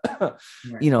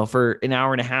 for an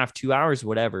hour and a half, 2 hours,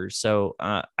 whatever. So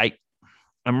I'm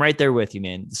right there with you,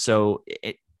 man. So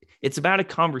it's about a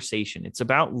conversation. It's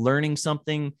about learning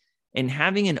something and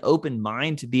having an open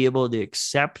mind to be able to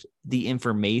accept the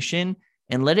information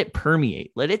and let it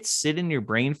permeate. Let it sit in your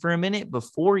brain for a minute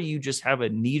before you just have a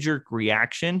knee-jerk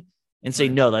reaction and say,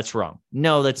 no, that's wrong.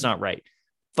 No, that's not right.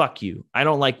 Fuck you. I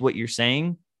don't like what you're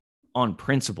saying on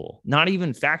principle, not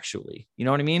even factually. You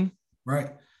know what I mean? Right.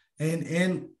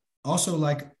 And also,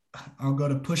 like, I'll go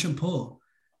to push and pull.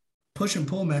 push and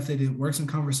pull method, it works in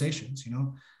conversations. You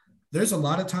know, there's a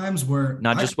lot of times where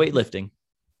Not just weightlifting.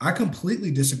 I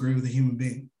completely disagree with a human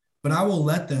being, but I will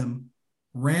let them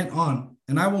rant on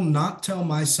and I will not tell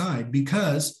my side,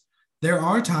 because there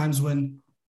are times when,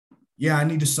 yeah, I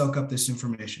need to soak up this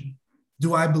information.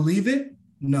 Do I believe it?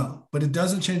 No, but it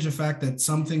doesn't change the fact that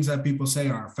some things that people say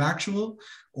are factual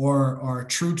or are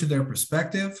true to their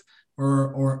perspective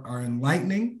or are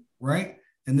enlightening, right?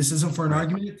 And this isn't for an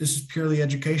argument. This is purely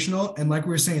educational. And like we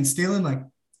were saying, Stealing, like,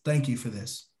 thank you for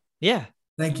this. Yeah.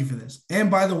 Thank you for this. And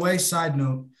by the way, side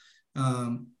note,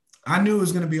 I knew it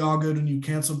was going to be all good when you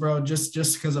canceled, bro, just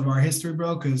because of our history,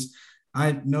 bro, because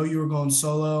I know you were going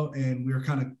solo and we were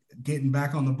kind of getting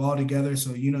back on the ball together.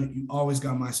 So, you know, you always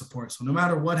got my support. So no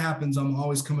matter what happens, I'm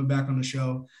always coming back on the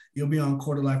show. You'll be on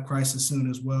Quarter Life Crisis soon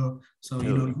as well. So,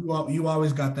 you know, you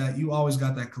always got that. You always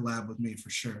got that collab with me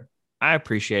for sure. I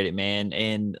appreciate it, man.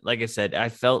 And like I said, I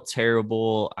felt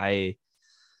terrible. I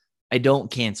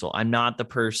don't cancel. I'm not the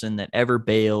person that ever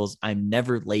bails. I'm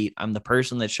never late. I'm the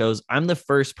person that shows I'm the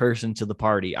first person to the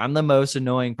party. I'm the most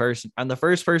annoying person. I'm the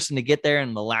first person to get there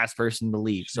and the last person to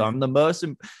leave. So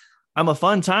I'm a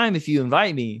fun time if you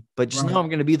invite me, but just know I'm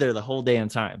going to be there the whole damn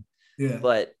time. Yeah.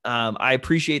 But I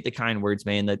appreciate the kind words,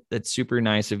 man. That's super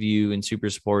nice of you and super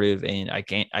supportive. And I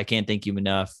can't thank you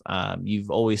enough. You've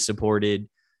always supported,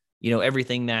 you know,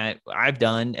 everything that I've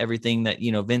done, everything that,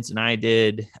 you know, Vince and I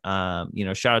did. You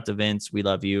know, shout out to Vince. We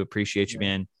love you. Appreciate you,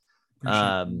 man.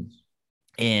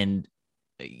 And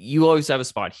you always have a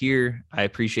spot here. I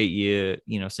appreciate you,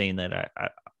 you know, saying that I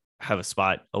have a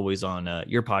spot always on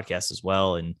your podcast as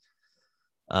well. And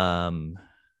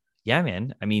yeah,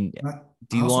 man. I mean, where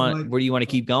do you want to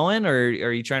keep going, or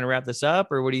are you trying to wrap this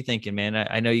up, or what are you thinking, man?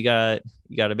 I know you got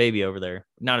a baby over there,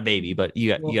 not a baby, but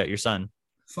you got your son.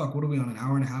 Fuck, what are we on, an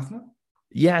hour and a half now?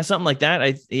 Yeah, something like that.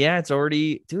 It's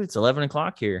already, dude, it's 11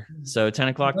 o'clock here. So 10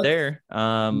 o'clock there.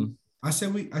 I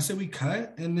said we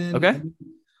cut, and then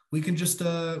we can just,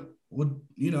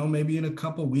 you know, maybe in a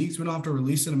couple of weeks, we don't have to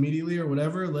release it immediately or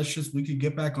whatever. We could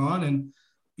get back on and,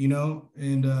 you know,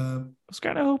 and I was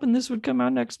kind of hoping this would come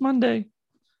out next Monday.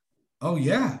 Oh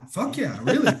yeah. Fuck yeah.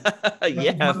 Really?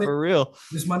 Yeah, for real.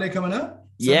 This Monday coming up?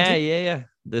 17th? Yeah.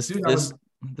 This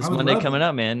Monday coming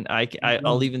up, man.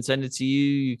 I'll even send it to you.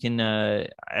 You can,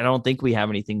 I don't think we have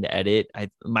anything to edit.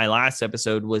 My last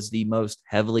episode was the most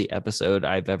heavily episode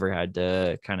I've ever had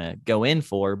to kind of go in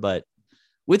for, but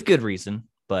with good reason.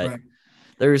 But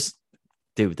there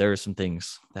are some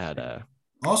things that,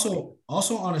 also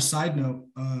on a side note,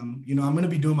 you know, I'm going to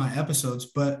be doing my episodes,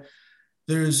 but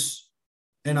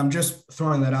and I'm just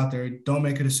throwing that out there. Don't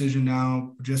make a decision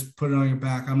now. Just put it on your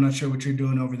back. I'm not sure what you're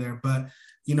doing over there, but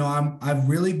you know, I've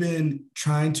really been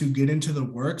trying to get into the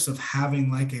works of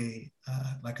having like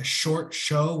a short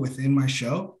show within my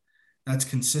show that's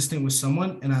consistent with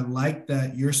someone. And I like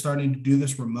that you're starting to do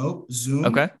this remote Zoom.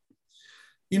 Okay.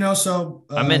 You know, so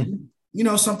I'm in. You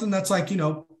know, something that's like, you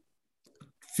know,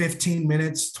 15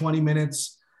 minutes, 20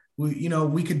 minutes.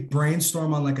 We could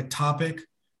brainstorm on like a topic,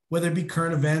 whether it be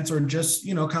current events or just,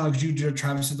 you know, kind of like you,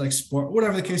 Travis, said, like sport,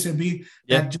 whatever the case may be.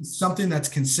 Yeah. That just something that's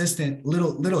consistent,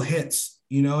 little hits.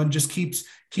 You know, and just keep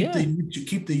the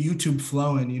YouTube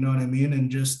flowing, you know what I mean? And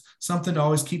just something to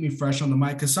always keep me fresh on the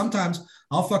mic. Cause sometimes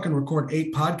I'll fucking record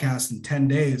 8 podcasts in 10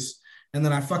 days. And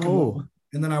then I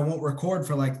won't record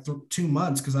for like 2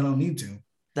 months cause I don't need to.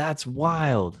 That's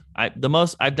wild. I've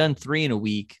done 3 in a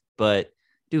week, but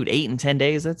dude, 8 in 10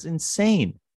 days, that's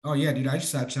insane. Oh yeah, dude. I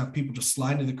just have people just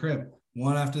slide into the crib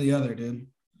one after the other, dude.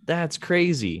 That's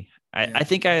crazy. I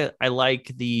think I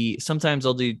like sometimes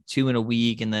I'll do 2 in a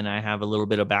week and then I have a little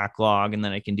bit of backlog and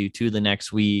then I can do 2 the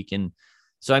next week. And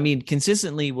so, I mean,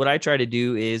 consistently what I try to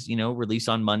do is, you know, release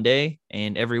on Monday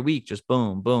and every week, just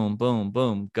boom, boom, boom,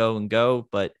 boom, go and go.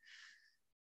 But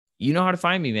you know how to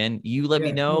find me, man. You let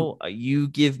me know. Cool. You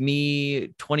give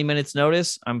me 20 minutes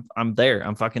notice. I'm there.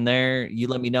 I'm fucking there. You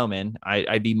let me know, man.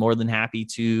 I'd be more than happy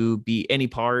to be any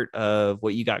part of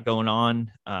what you got going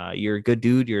on. You're a good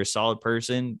dude. You're a solid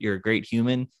person. You're a great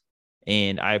human.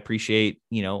 And I appreciate,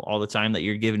 you know, all the time that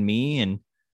you're giving me. And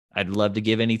I'd love to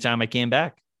give any time I can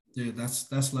back. Dude,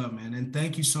 that's love, man. And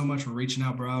thank you so much for reaching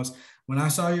out, bro. When I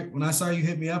saw you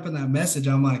hit me up in that message,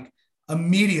 I'm like,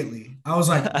 immediately, I was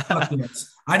like, fuck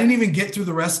yes. I didn't even get through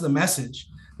the rest of the message.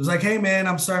 It was like, hey man,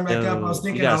 I'm starting back up. I was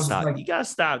thinking, you gotta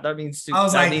stop. That means too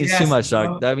much,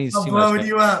 dog. That means I'm too blowing much.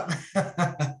 You up.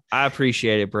 I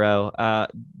appreciate it, bro.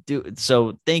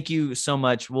 So thank you so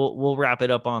much. We'll wrap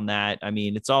it up on that. I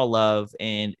mean, it's all love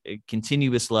and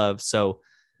continuous love. So,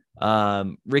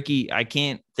 Ricky, I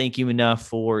can't thank you enough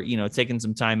for, you know, taking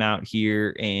some time out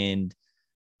here and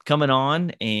coming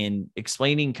on and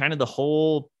explaining kind of the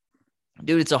whole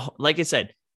dude, like I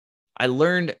said, I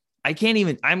learned, I'm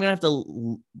going to have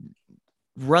to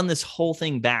run this whole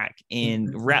thing back and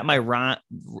wrap my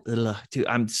dude,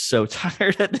 I'm so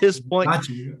tired at this point. Got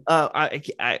you.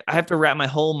 I have to wrap my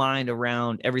whole mind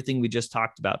around everything we just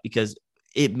talked about, because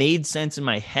it made sense in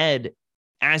my head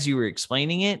as you were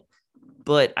explaining it,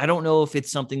 but I don't know if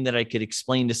it's something that I could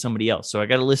explain to somebody else. So I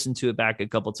got to listen to it back a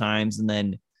couple times, and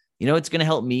then, it's going to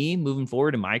help me moving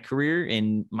forward in my career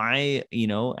and my,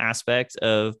 aspect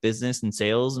of business and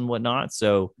sales and whatnot.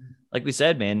 So like we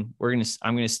said, man,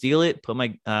 I'm going to steal it, put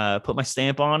my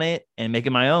stamp on it and make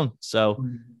it my own. So,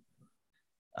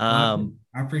 I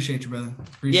appreciate you, brother.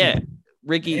 Yeah,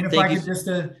 Ricky, and if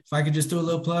I could just do a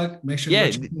little plug, make sure.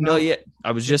 Yeah.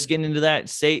 I was just getting into that.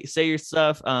 Say your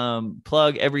stuff,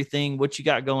 plug everything, what you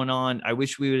got going on. I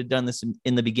wish we would have done this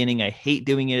in the beginning. I hate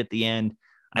doing it at the end.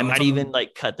 I might even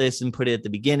cut this and put it at the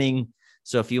beginning.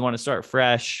 So if you want to start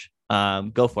fresh,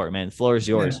 go for it, man. The floor is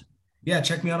yours. Yeah.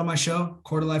 Check me out on my show,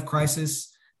 Quarter Life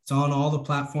Crisis. It's on all the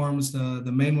platforms.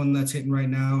 The main one that's hitting right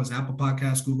now is Apple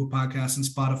Podcasts, Google Podcasts, and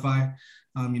Spotify.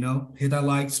 Hit that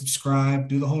like, subscribe,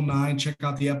 do the whole 9, check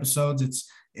out the episodes.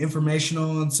 It's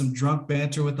informational and some drunk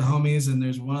banter with the homies. And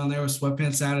there's one on there with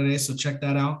Sweatpants Saturday. So check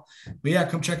that out. But yeah,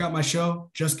 come check out my show.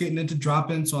 Just getting into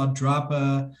dropping. So I'll drop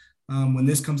when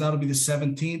this comes out, it'll be the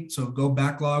 17th. So go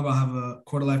backlog. I'll have a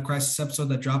Quarter Life Crisis episode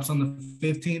that drops on the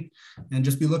 15th, and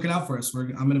just be looking out for us.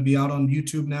 I'm going to be out on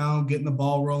YouTube now, getting the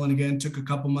ball rolling again. Took a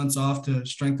couple months off to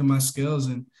strengthen my skills,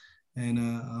 and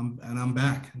I'm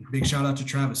back. Big shout out to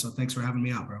Travis. So thanks for having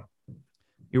me out, bro.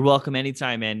 You're welcome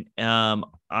anytime, man.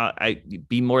 I'd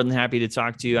be more than happy to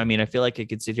talk to you. I mean, I feel like I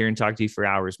could sit here and talk to you for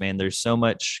hours, man. There's so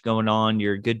much going on.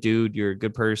 You're a good dude. You're a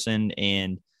good person.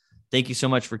 And thank you so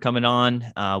much for coming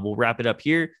on. We'll wrap it up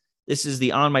here. This is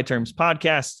the On My Terms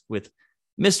podcast with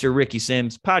Mr. Ricky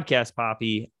Sims, Podcast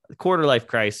Poppy, the Quarter Life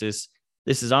Crisis.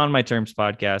 This is On My Terms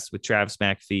podcast with Travis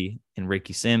McAfee and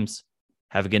Ricky Sims.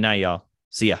 Have a good night, y'all.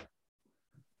 See ya.